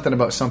said something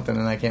about something,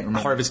 and I can't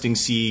remember. Harvesting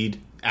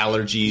seed,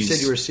 allergies. You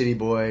said you were a city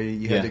boy.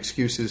 You had Yeah.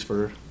 excuses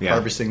for Yeah.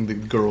 harvesting the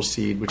girl's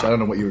seed, which I don't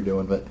know what you were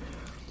doing, but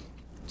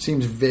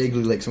seems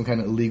vaguely like some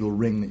kind of illegal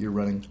ring that you're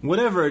running.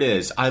 Whatever it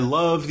is, I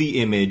love the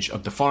image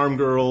of the farm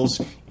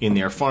girls in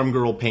their farm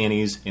girl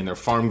panties, in their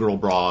farm girl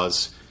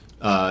bras,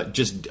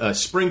 just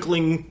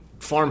sprinkling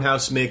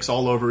farmhouse mix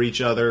all over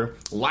each other,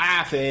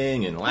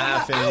 laughing and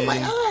laughing. Oh, my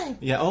eye!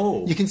 Yeah.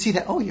 Oh. You can see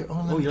that. Oh, your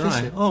your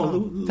eye.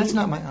 Oh, that's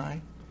not my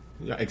eye.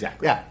 Yeah,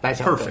 exactly. Yeah, that's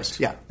how it perfect. goes.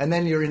 Yeah, and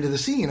then you're into the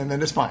scene, and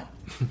then it's fine.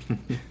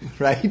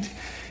 Right?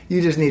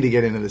 You just need to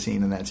get into the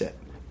scene, and that's it.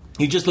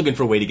 You're just looking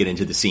for a way to get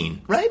into the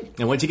scene, Right?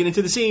 And once you get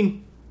into the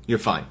scene, you're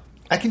fine.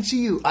 I can see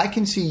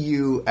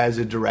you as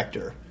a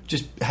director,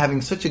 just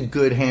having such a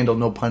good handle,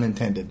 no pun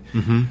intended,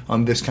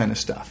 on this kind of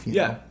stuff. You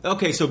know?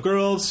 Okay. So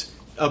girls.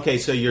 Okay.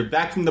 So you're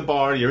back from the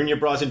bar. You're in your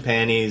bras and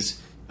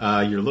panties.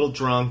 You're a little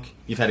drunk.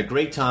 You've had a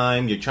great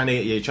time. You're trying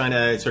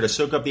to sort of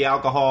soak up the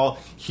alcohol.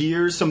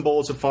 Here's some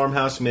bowls of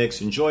farmhouse mix.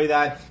 Enjoy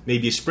that.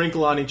 Maybe you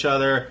sprinkle on each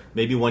other.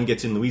 Maybe one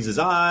gets in Louise's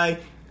eye,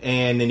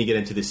 and then you get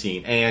into the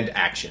scene and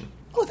action.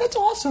 Oh, that's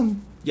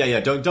awesome. Yeah.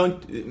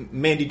 Don't,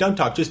 Mandy. Don't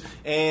talk. Just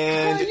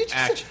and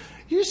action.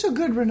 You're so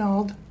good,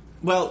 Renaud.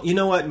 Well, you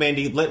know what,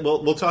 Mandy?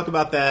 We'll talk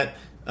about that.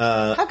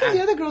 How come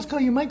the other girls call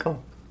you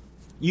Michael?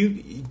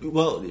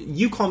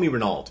 You call me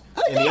Renaud,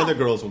 and the yeah. other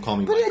girls will call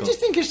me But Michael. I just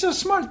think you're so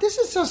smart. This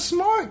is so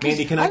smart. 'cause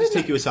Mandy, can I just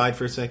didn't- take you aside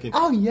for a second?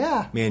 Oh,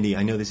 yeah. Mandy,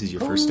 I know this is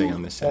your first day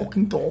on this set,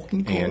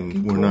 Talking,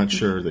 and we're not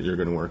sure that you're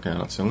going to work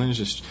out. So I'm going to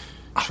just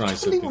try I'll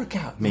totally something. work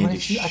out.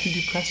 Mandy, I can do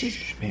presses.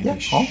 Mandy, Yeah.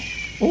 shh.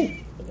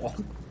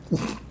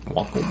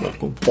 Walk.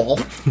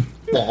 Ball.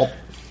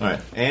 All right,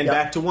 and Yeah.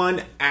 back to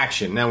one.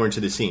 Action. Now we're into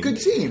the scene. Good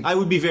scene. I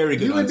would be very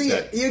good on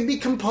set. You'd be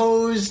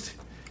composed.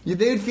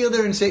 They'd feel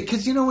there and say,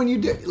 because when you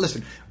do,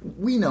 listen,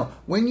 we know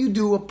when you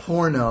do a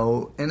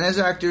porno, and as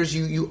actors,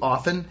 you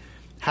often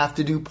have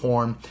to do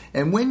porn,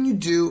 and when you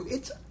do,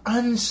 it's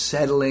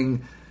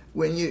unsettling.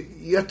 When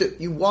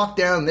you walk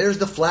down, there's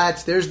the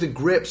flats, there's the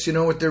grips,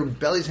 with their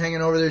bellies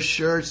hanging over their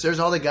shirts. There's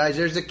all the guys.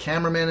 There's the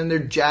cameraman in their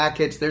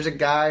jackets. There's a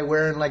guy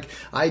wearing like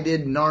I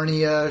did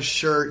Narnia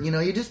shirt.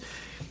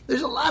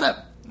 There's a lot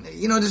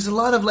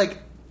of like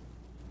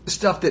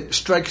stuff that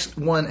strikes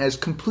one as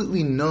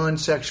completely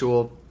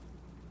non-sexual.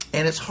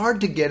 And it's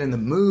hard to get in the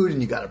mood,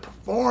 and you got to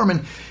perform,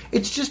 and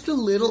it's just a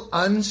little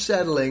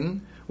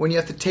unsettling when you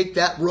have to take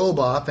that robe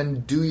off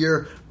and do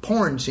your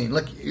porn scene.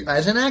 Look,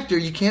 as an actor,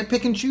 you can't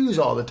pick and choose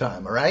all the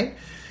time, all right?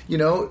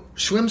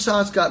 Schwim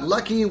Sauce got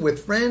lucky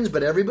with Friends,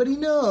 but everybody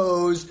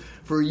knows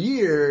for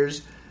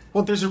years.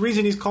 Well, there's a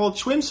reason he's called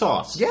Schwim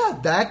Sauce. Yeah,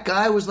 that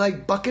guy was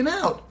like bucking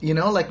out,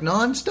 like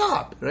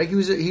nonstop. Right? He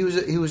was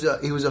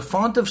a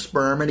font of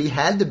sperm, and he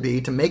had to be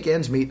to make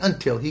ends meet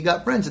until he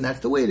got Friends, and that's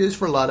the way it is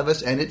for a lot of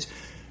us. And it's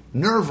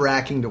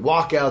nerve-wracking to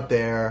walk out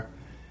there,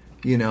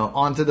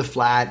 onto the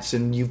flats,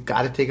 and you've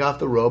got to take off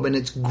the robe. And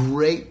it's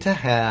great to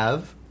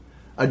have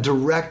a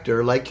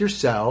director like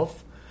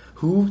yourself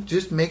who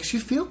just makes you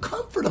feel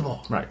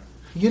comfortable. Right.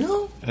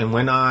 And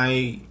when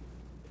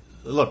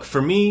look,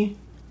 for me,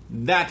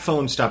 that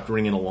phone stopped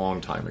ringing a long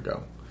time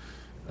ago.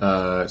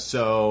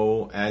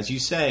 So, as you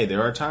say,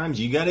 there are times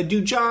you got to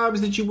do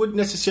jobs that you wouldn't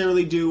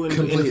necessarily do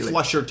in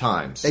flusher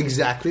times.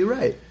 Exactly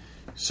right.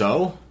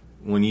 So,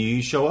 when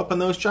you show up on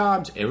those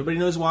jobs, everybody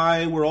knows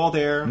why we're all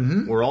there.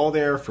 Mm-hmm. We're all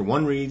there for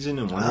one reason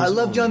and one reason I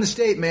love only. John the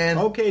State, man.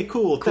 Okay,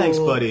 cool. Thanks,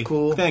 buddy.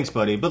 Cool. Thanks,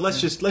 buddy. But let's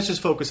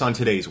just focus on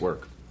today's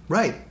work.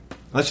 Right.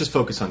 Let's just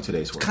focus on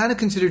today's work. Kind of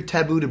considered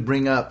taboo to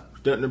bring up.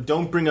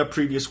 Don't bring up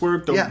previous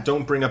work.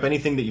 Don't bring up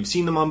anything that you've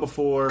seen them on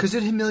before. Because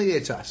it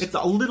humiliates us. It's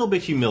a little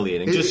bit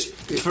humiliating.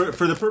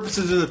 For the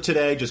purposes of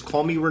today, just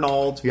call me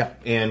Renaud,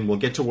 and we'll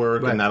get to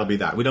work, and that'll be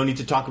that. We don't need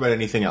to talk about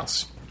anything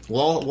else.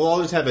 We'll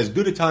always have as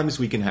good a time as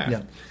we can have.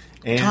 Yeah.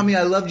 And, Tommy,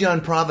 I loved you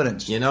on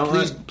Providence.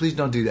 Please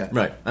don't do that.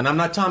 Right. And I'm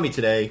not Tommy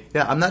today.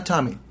 Yeah, I'm not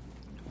Tommy.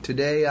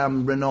 Today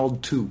I'm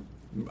Renaud 2.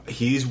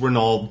 He's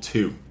Renaud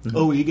 2. Mm-hmm.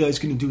 Oh, are you guys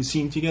going to do a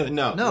scene together?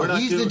 No, we're not.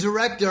 He's the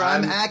director.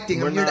 I'm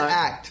acting. I'm here to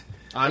act.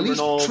 I'm At least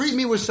Renaud. Treat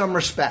me with some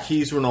respect.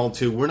 He's Renaud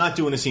 2. We're not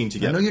doing a scene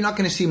together. I know you're not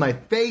going to see my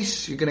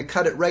face. You're going to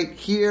cut it right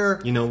here.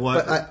 You know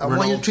what? But I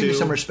want you to treat me with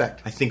some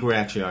respect. I think we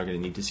actually are going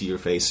to need to see your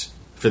face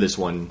for this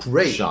one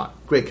shot.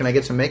 Great. Can I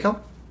get some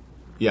makeup?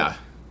 Yeah.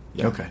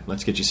 Okay.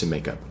 Let's get you some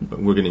makeup. But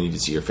we're going to need to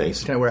see your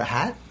face. Can I wear a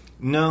hat?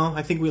 No,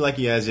 I think we like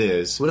you as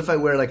is. What if I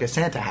wear like a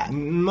Santa hat?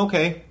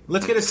 Okay.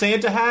 Let's get a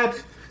Santa hat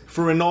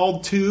for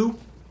Renaud 2.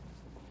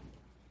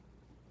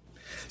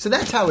 So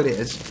that's how it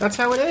is. That's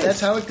how it is. That's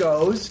how it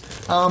goes.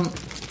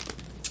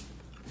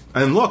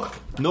 And look,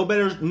 no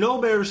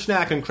better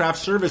snack and craft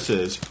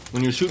services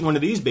when you're shooting one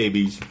of these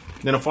babies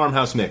than a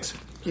farmhouse mix.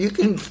 You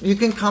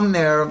can come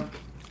there,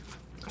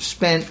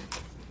 spent,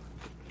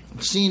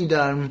 scene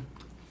done,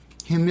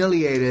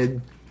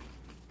 humiliated,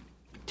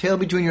 tail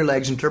between your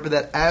legs, interpret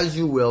that as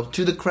you will,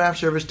 to the craft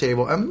service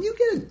table, and you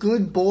get a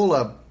good bowl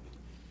of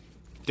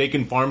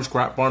Dakin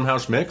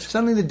Farmhouse Mix.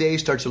 Suddenly the day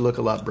starts to look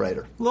a lot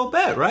brighter. A little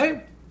bit,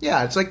 right?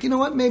 Yeah, it's like, you know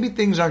what? Maybe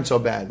things aren't so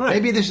bad. Right.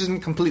 Maybe this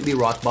isn't completely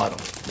rock bottom.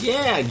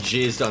 Yeah,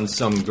 jizzed on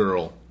some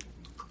girl.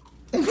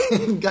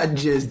 Got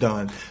jizzed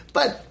on.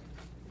 But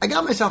I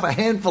got myself a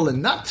handful of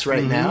nuts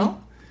right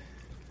now.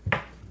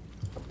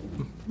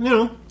 You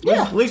know,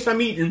 Yeah. at least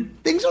I'm eating.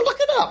 Things are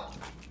looking up.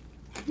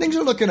 Things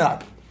are looking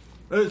up.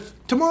 It's,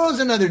 Tomorrow's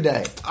another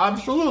day.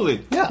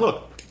 absolutely. Yeah.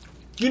 Look,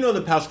 you know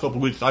the past couple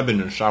weeks I've been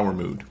in a sour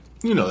mood.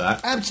 You know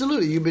that.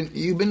 Absolutely.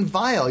 You've been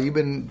vile. You've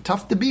been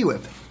tough to be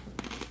with.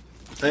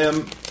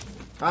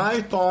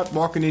 I thought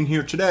walking in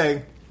here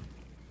today,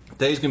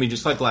 today's going to be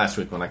just like last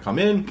week. When I come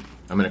in,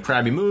 I'm in a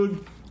crabby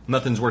mood.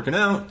 Nothing's working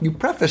out. You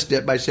prefaced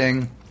it by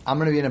saying, I'm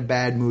going to be in a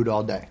bad mood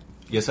all day.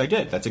 Yes, I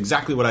did. That's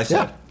exactly what I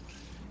said. Yeah.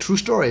 True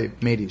story,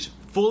 mateys.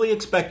 Fully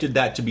expected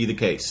that to be the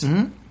case.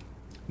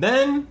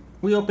 Then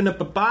we opened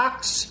up a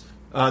box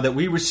that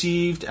we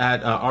received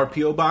at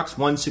RPO Box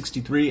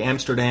 163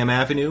 Amsterdam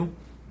Avenue,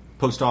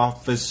 Post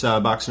Office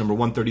Box number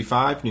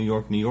 135, New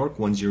York, New York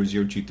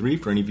 10023.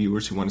 For any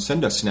viewers who want to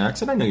send us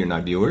snacks, and I know you're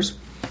not viewers.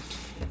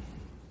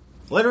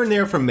 Letter in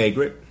there from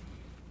Magret.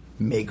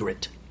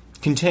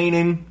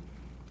 containing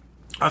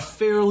a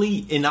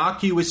fairly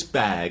innocuous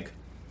bag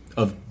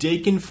of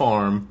Dakin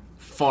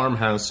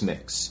Farmhouse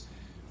Mix.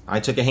 I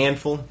took a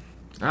handful.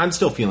 I'm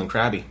still feeling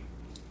crabby.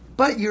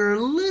 But you're a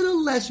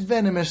little less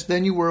venomous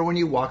than you were when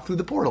you walked through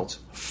the portals.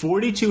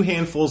 42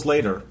 handfuls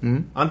later,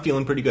 I'm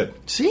feeling pretty good.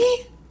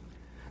 See?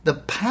 The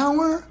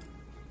power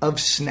of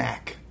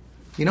snack.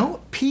 You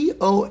know,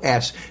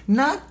 POS.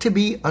 Not to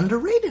be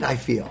underrated, I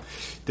feel.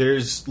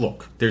 There's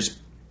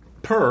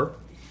per,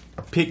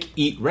 pick,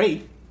 eat,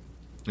 rate,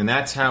 and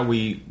that's how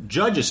we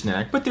judge a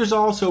snack, but there's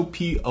also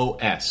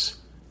POS,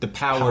 the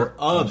power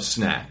of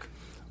snack,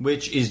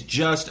 which is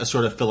just a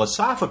sort of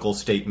philosophical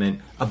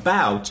statement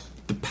about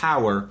the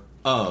power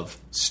of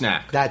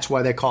snack. That's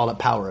why they call it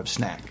power of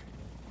snack.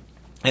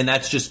 And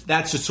that's just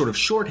sort of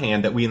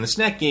shorthand that we in the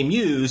snack game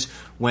use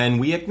when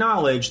we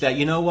acknowledge that,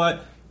 you know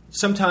what,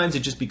 sometimes it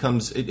just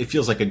becomes, it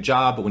feels like a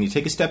job, but when you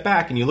take a step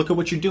back and you look at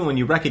what you're doing,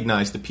 you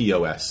recognize the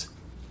POS.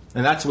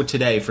 And that's what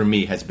today for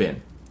me has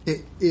been.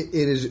 It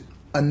is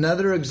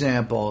another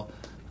example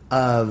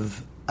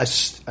of a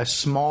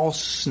small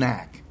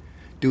snack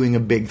doing a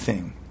big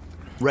thing.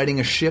 Righting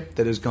a ship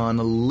that has gone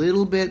a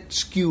little bit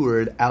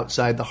skewered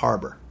outside the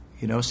harbor.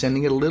 You know,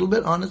 sending it a little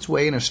bit on its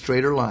way in a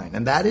straighter line.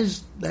 And that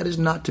is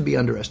not to be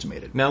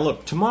underestimated. Now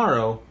look,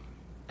 tomorrow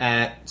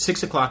at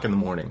 6 o'clock in the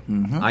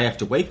morning, I have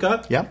to wake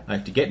up, Yep. I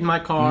have to get in my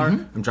car,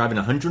 I'm driving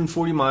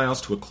 140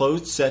 miles to a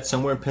closed set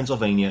somewhere in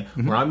Pennsylvania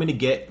where I'm going to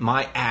get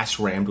my ass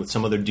rammed with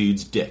some other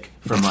dude's dick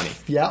for money.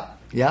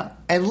 Yeah.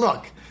 And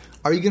look,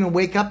 are you going to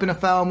wake up in a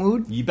foul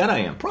mood? You bet I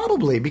am.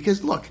 Probably,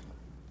 because look,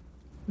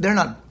 they're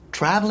not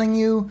traveling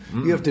you.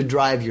 You have to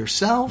drive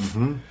yourself.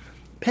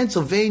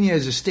 Pennsylvania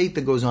is a state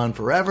that goes on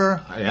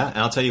forever. Yeah, and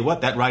I'll tell you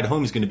what, that ride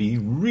home is going to be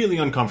really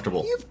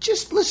uncomfortable. You've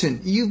just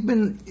listen. You've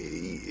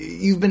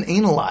been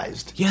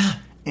analyzed, Yeah.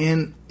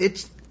 and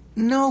it's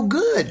no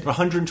good.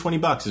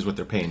 $120 is what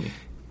they're paying me.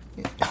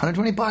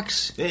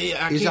 $120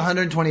 I is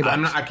can't-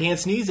 $120. I can't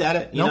sneeze at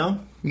it, you Nope, know?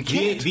 you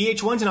can't.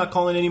 VH1's not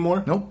calling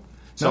anymore. Nope.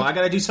 So Nope. I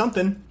got to do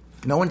something.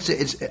 No one say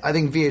it's. I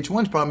think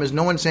VH1's problem is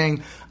no one's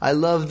saying I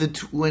love the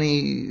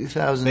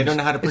 20,000. They don't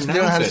know how to They don't know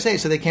pronounce how to it. say it,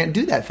 so they can't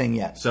do that thing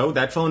yet. So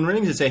that phone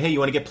rings and say, hey, you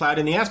want to get plowed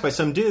in the ass by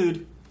some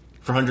dude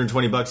for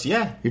 $120?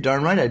 Yeah. You're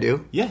darn right I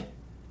do. Yeah.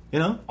 You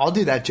know? I'll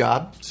do that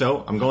job.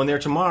 So I'm going there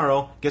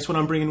tomorrow. Guess what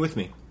I'm bringing with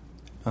me?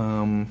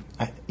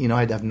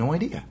 I'd have no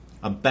idea.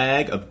 A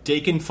bag of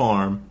Dakin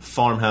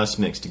Farmhouse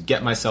Mix to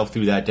get myself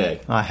through that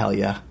day. Oh, hell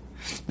yeah.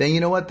 Then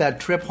you know what? That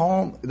trip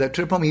home,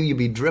 you'll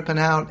be dripping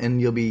out and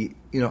you'll be,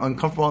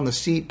 uncomfortable on the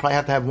seat. Probably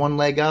have to have one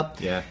leg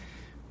up. Yeah.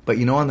 But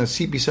on the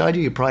seat beside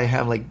you probably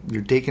have like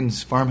your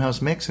Dakin's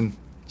Farmhouse Mix, and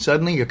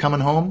suddenly you're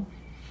coming home.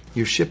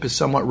 Your ship is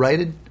somewhat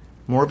righted,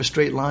 more of a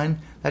straight line.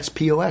 That's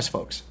POS,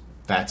 folks.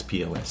 That's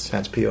POS.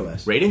 That's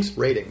POS. Ratings?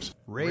 Ratings.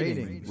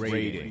 Ratings.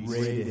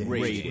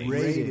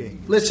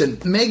 Listen,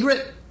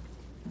 Magret.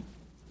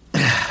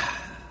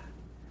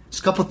 There's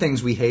a couple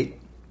things we hate.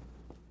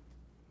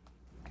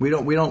 We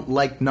don't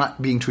like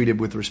not being treated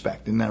with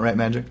respect. Isn't that right,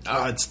 Magic?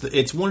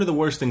 It's one of the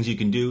worst things you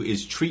can do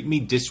is treat me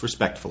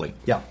disrespectfully.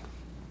 Yeah.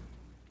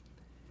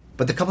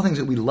 But the couple things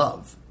that we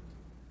love,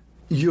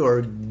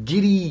 your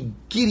giddy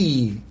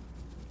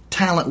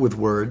talent with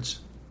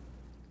words,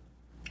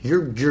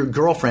 your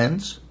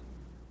girlfriends,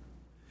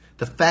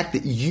 the fact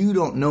that you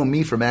don't know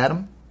me from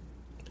Adam.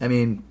 I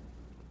mean,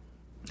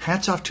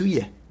 hats off to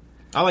you.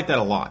 I like that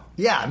a lot.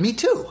 Yeah, me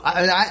too.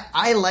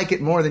 I like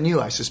it more than you,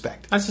 I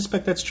suspect. I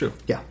suspect that's true.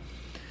 Yeah.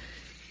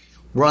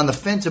 We're on the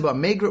fence about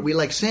Magret. We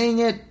like saying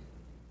it.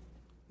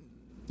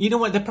 You know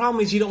what? The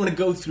problem is you don't want to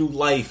go through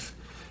life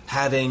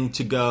having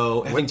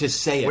to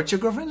say it. What's your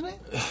girlfriend's name?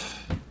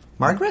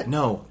 Margaret?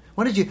 No.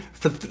 What did you?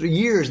 For 3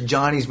 years,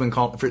 Johnny's been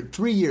calling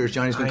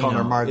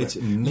her Margaret. It's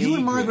You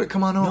and Margaret,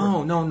 come on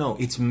over. No.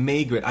 It's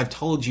Magret. I've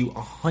told you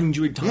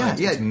 100 times.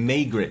 Yeah. It's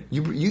Magret.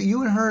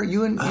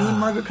 You and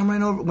Margaret come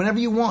right over whenever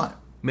you want.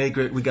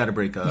 Maigret, we got to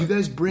break up. You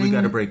guys bring- We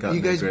got to break up.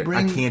 you guys Maigret.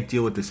 bring- I can't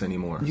deal with this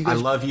anymore. You I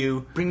guys love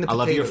you. bring the I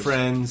love your potatoes.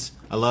 friends.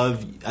 I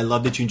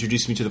love that you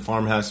introduced me to the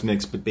Farmhouse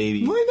Mix. But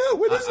baby, Why not?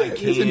 What is I it?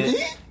 can't. Is it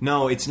me?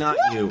 No, it's not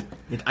What? you.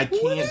 I What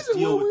can't is it?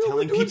 deal What with we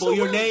telling doing people so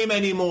your well? name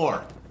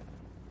anymore.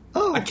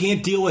 Oh, I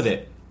can't deal with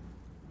it.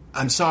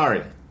 I'm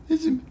sorry.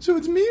 so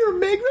it's me or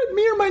Maigret?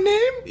 Me or my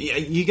name? Yeah,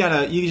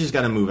 you just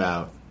gotta move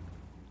out.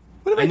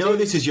 What if I know change-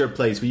 this is your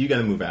place, but you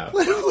gotta move out.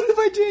 What if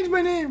I change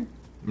my name?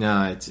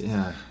 No, it's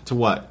to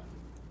what?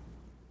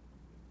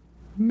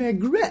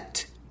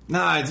 Maigret.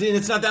 No,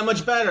 it's not that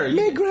much better.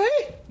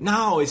 Maigret?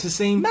 No, it's the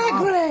same.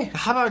 Maigret.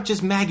 How about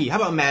just Maggie? How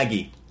about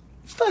Maggie?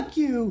 Fuck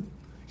you.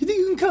 You think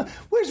you can come?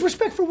 Where's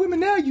respect for women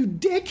now, you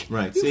dick?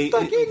 Right, You see,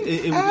 fucking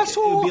it would-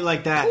 asshole. it would be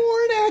like that.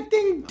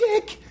 Porn-acting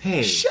dick.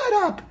 Hey. Shut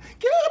up.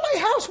 Get out of my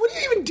house. What are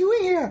you even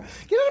doing here?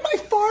 Get out of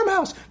my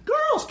farmhouse.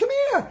 Girls, come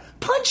here.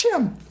 Punch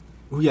him.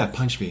 Oh yeah,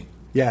 punch me.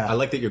 Yeah. I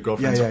like that your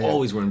girlfriends Yeah, are yeah, yeah.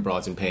 always wearing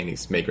bras and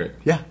panties. Maigret.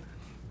 Yeah.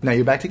 Now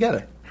you're back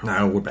together.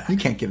 No, we're back. You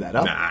can't give that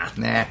up.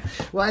 Nah.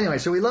 Well, anyway,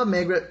 so we love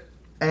Maigret,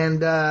 and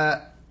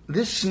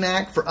this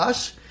snack for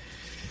us,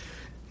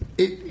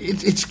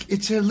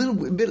 it's a little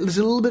bit. There's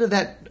a little bit of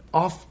that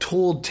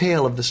oft-told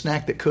tale of the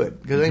snack that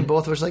could, because I think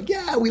both of us are like,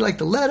 yeah, we like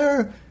the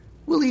letter.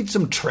 We'll eat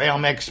some trail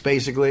mix,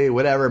 basically,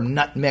 whatever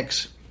nut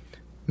mix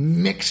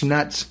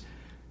nuts.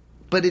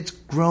 But it's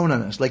grown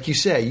on us, like you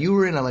say. You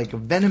were in a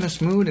venomous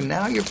mood, and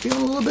now you're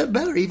feeling a little bit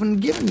better, even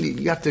given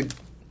you have to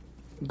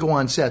go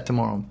on set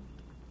tomorrow.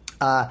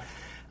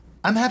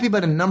 I'm happy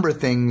about a number of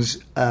things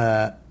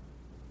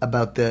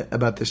about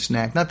this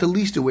snack. Not the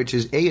least of which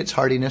is A, its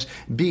heartiness.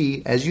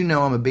 B, as you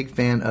know, I'm a big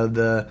fan of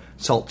the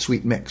salt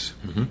sweet mix.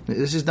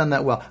 This has done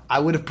that well. I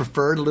would have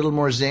preferred a little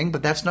more zing,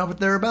 but that's not what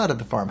they're about at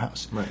the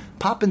Farmhouse. Right.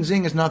 Pop and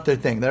zing is not their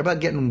thing. They're about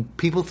getting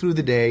people through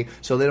the day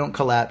so they don't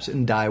collapse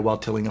and die while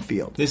tilling a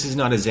field. This is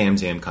not a Zam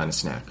Zam kind of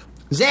snack.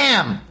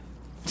 Zam!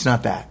 It's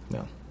not that.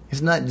 No.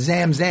 It's not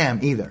Zam Zam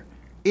either.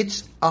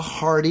 It's a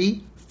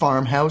hearty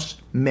Farmhouse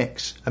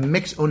mix. A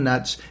mix o'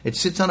 nuts. It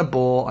sits on a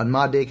bowl on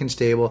Ma Dakin's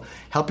table.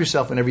 Help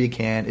yourself whenever you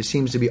can. It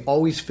seems to be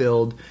always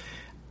filled.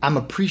 I'm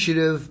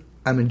appreciative.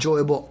 I'm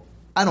enjoyable.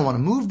 I don't want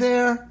to move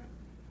there,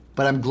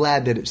 but I'm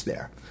glad that it's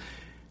there.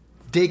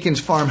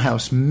 Dakin's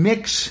Farmhouse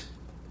Mix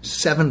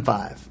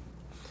 7.5.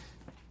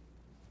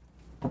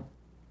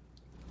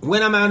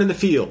 When I'm out in the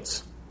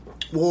fields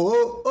Whoa,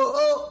 oh,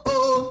 oh,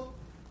 oh.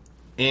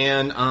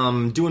 and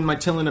I'm doing my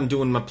tilling, I'm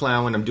doing my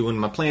plowing, I'm doing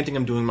my planting,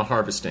 I'm doing my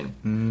harvesting,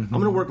 I'm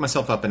going to work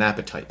myself up an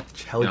appetite.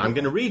 Hell Now, yeah. I'm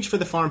going to reach for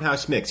the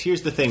Farmhouse Mix.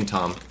 Here's the thing,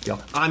 Tom. Yeah.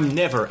 I'm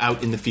never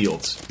out in the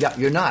fields. Yeah,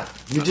 you're not.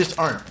 You just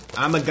aren't.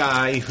 I'm a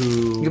guy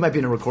who... You might be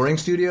in a recording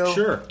studio.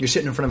 Sure. You're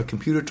sitting in front of a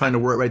computer trying to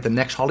write the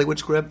next Hollywood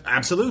script.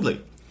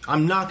 Absolutely.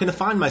 I'm not going to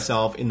find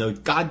myself in the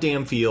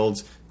goddamn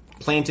fields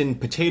planting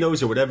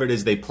potatoes or whatever it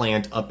is they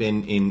plant up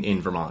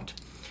in Vermont.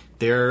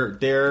 They're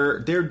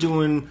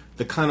doing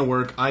the kind of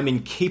work I'm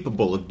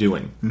incapable of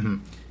doing. Mm-hmm.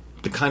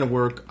 The kind of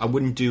work I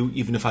wouldn't do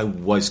even if I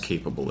was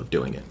capable of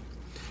doing it.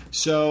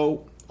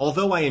 So,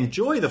 although I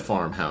enjoy the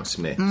Farmhouse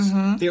Mix,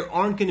 there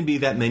aren't going to be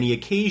that many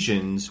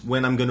occasions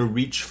when I'm going to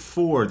reach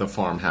for the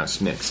Farmhouse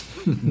Mix.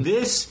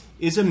 This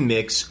is a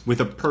mix with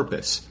a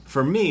purpose.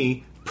 For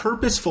me,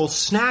 purposeful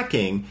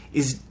snacking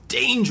is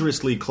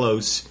dangerously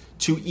close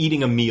to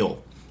eating a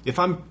meal. If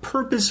I'm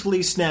purposefully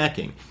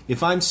snacking,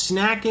 if I'm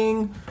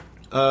snacking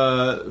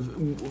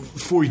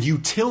for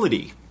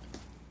utility,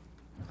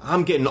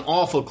 I'm getting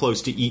awful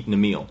close to eating a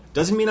meal.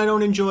 Doesn't mean I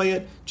don't enjoy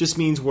it. Just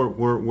means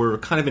we're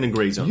kind of in a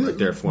gray zone right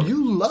there for me.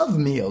 You love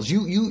meals.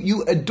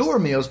 You adore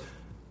meals,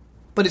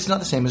 but it's not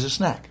the same as a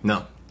snack.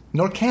 No,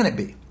 Nor can it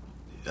be.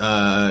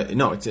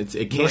 no, it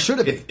can't. Nor should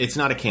it be. It's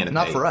not a canapé.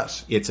 Not for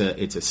us. It's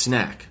a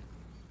snack.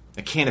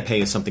 A canapé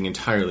is something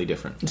entirely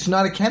different. It's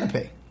not a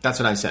canapé. That's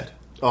what I said.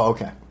 Oh,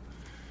 okay.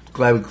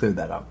 Glad we cleared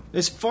that up.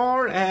 As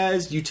far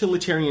as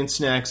utilitarian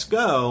snacks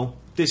go,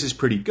 this is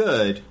pretty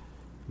good,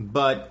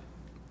 but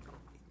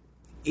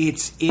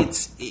it's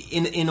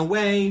in a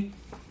way,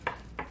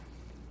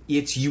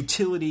 its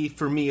utility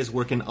for me is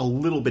working a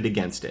little bit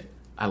against it.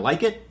 I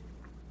like it.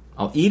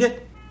 I'll eat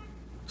it.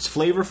 It's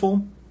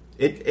flavorful.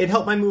 It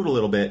helped my mood a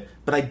little bit,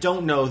 but I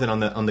don't know that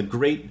on the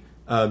great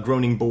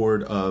groaning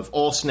board of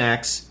all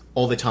snacks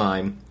all the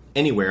time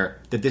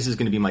anywhere that this is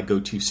going to be my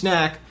go-to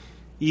snack.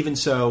 Even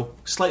so,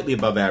 slightly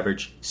above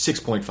average,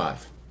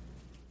 6.5.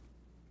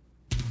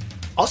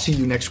 I'll see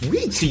you next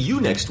week. See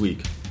you next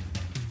week.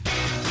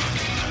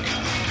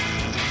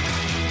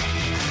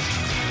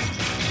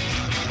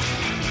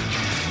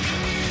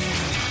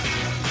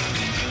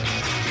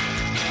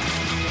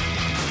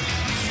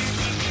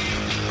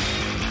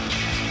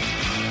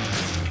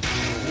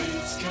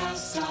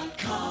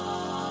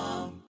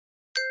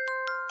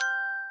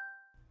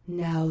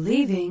 Now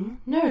leaving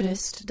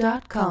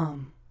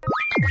Nerdist.com.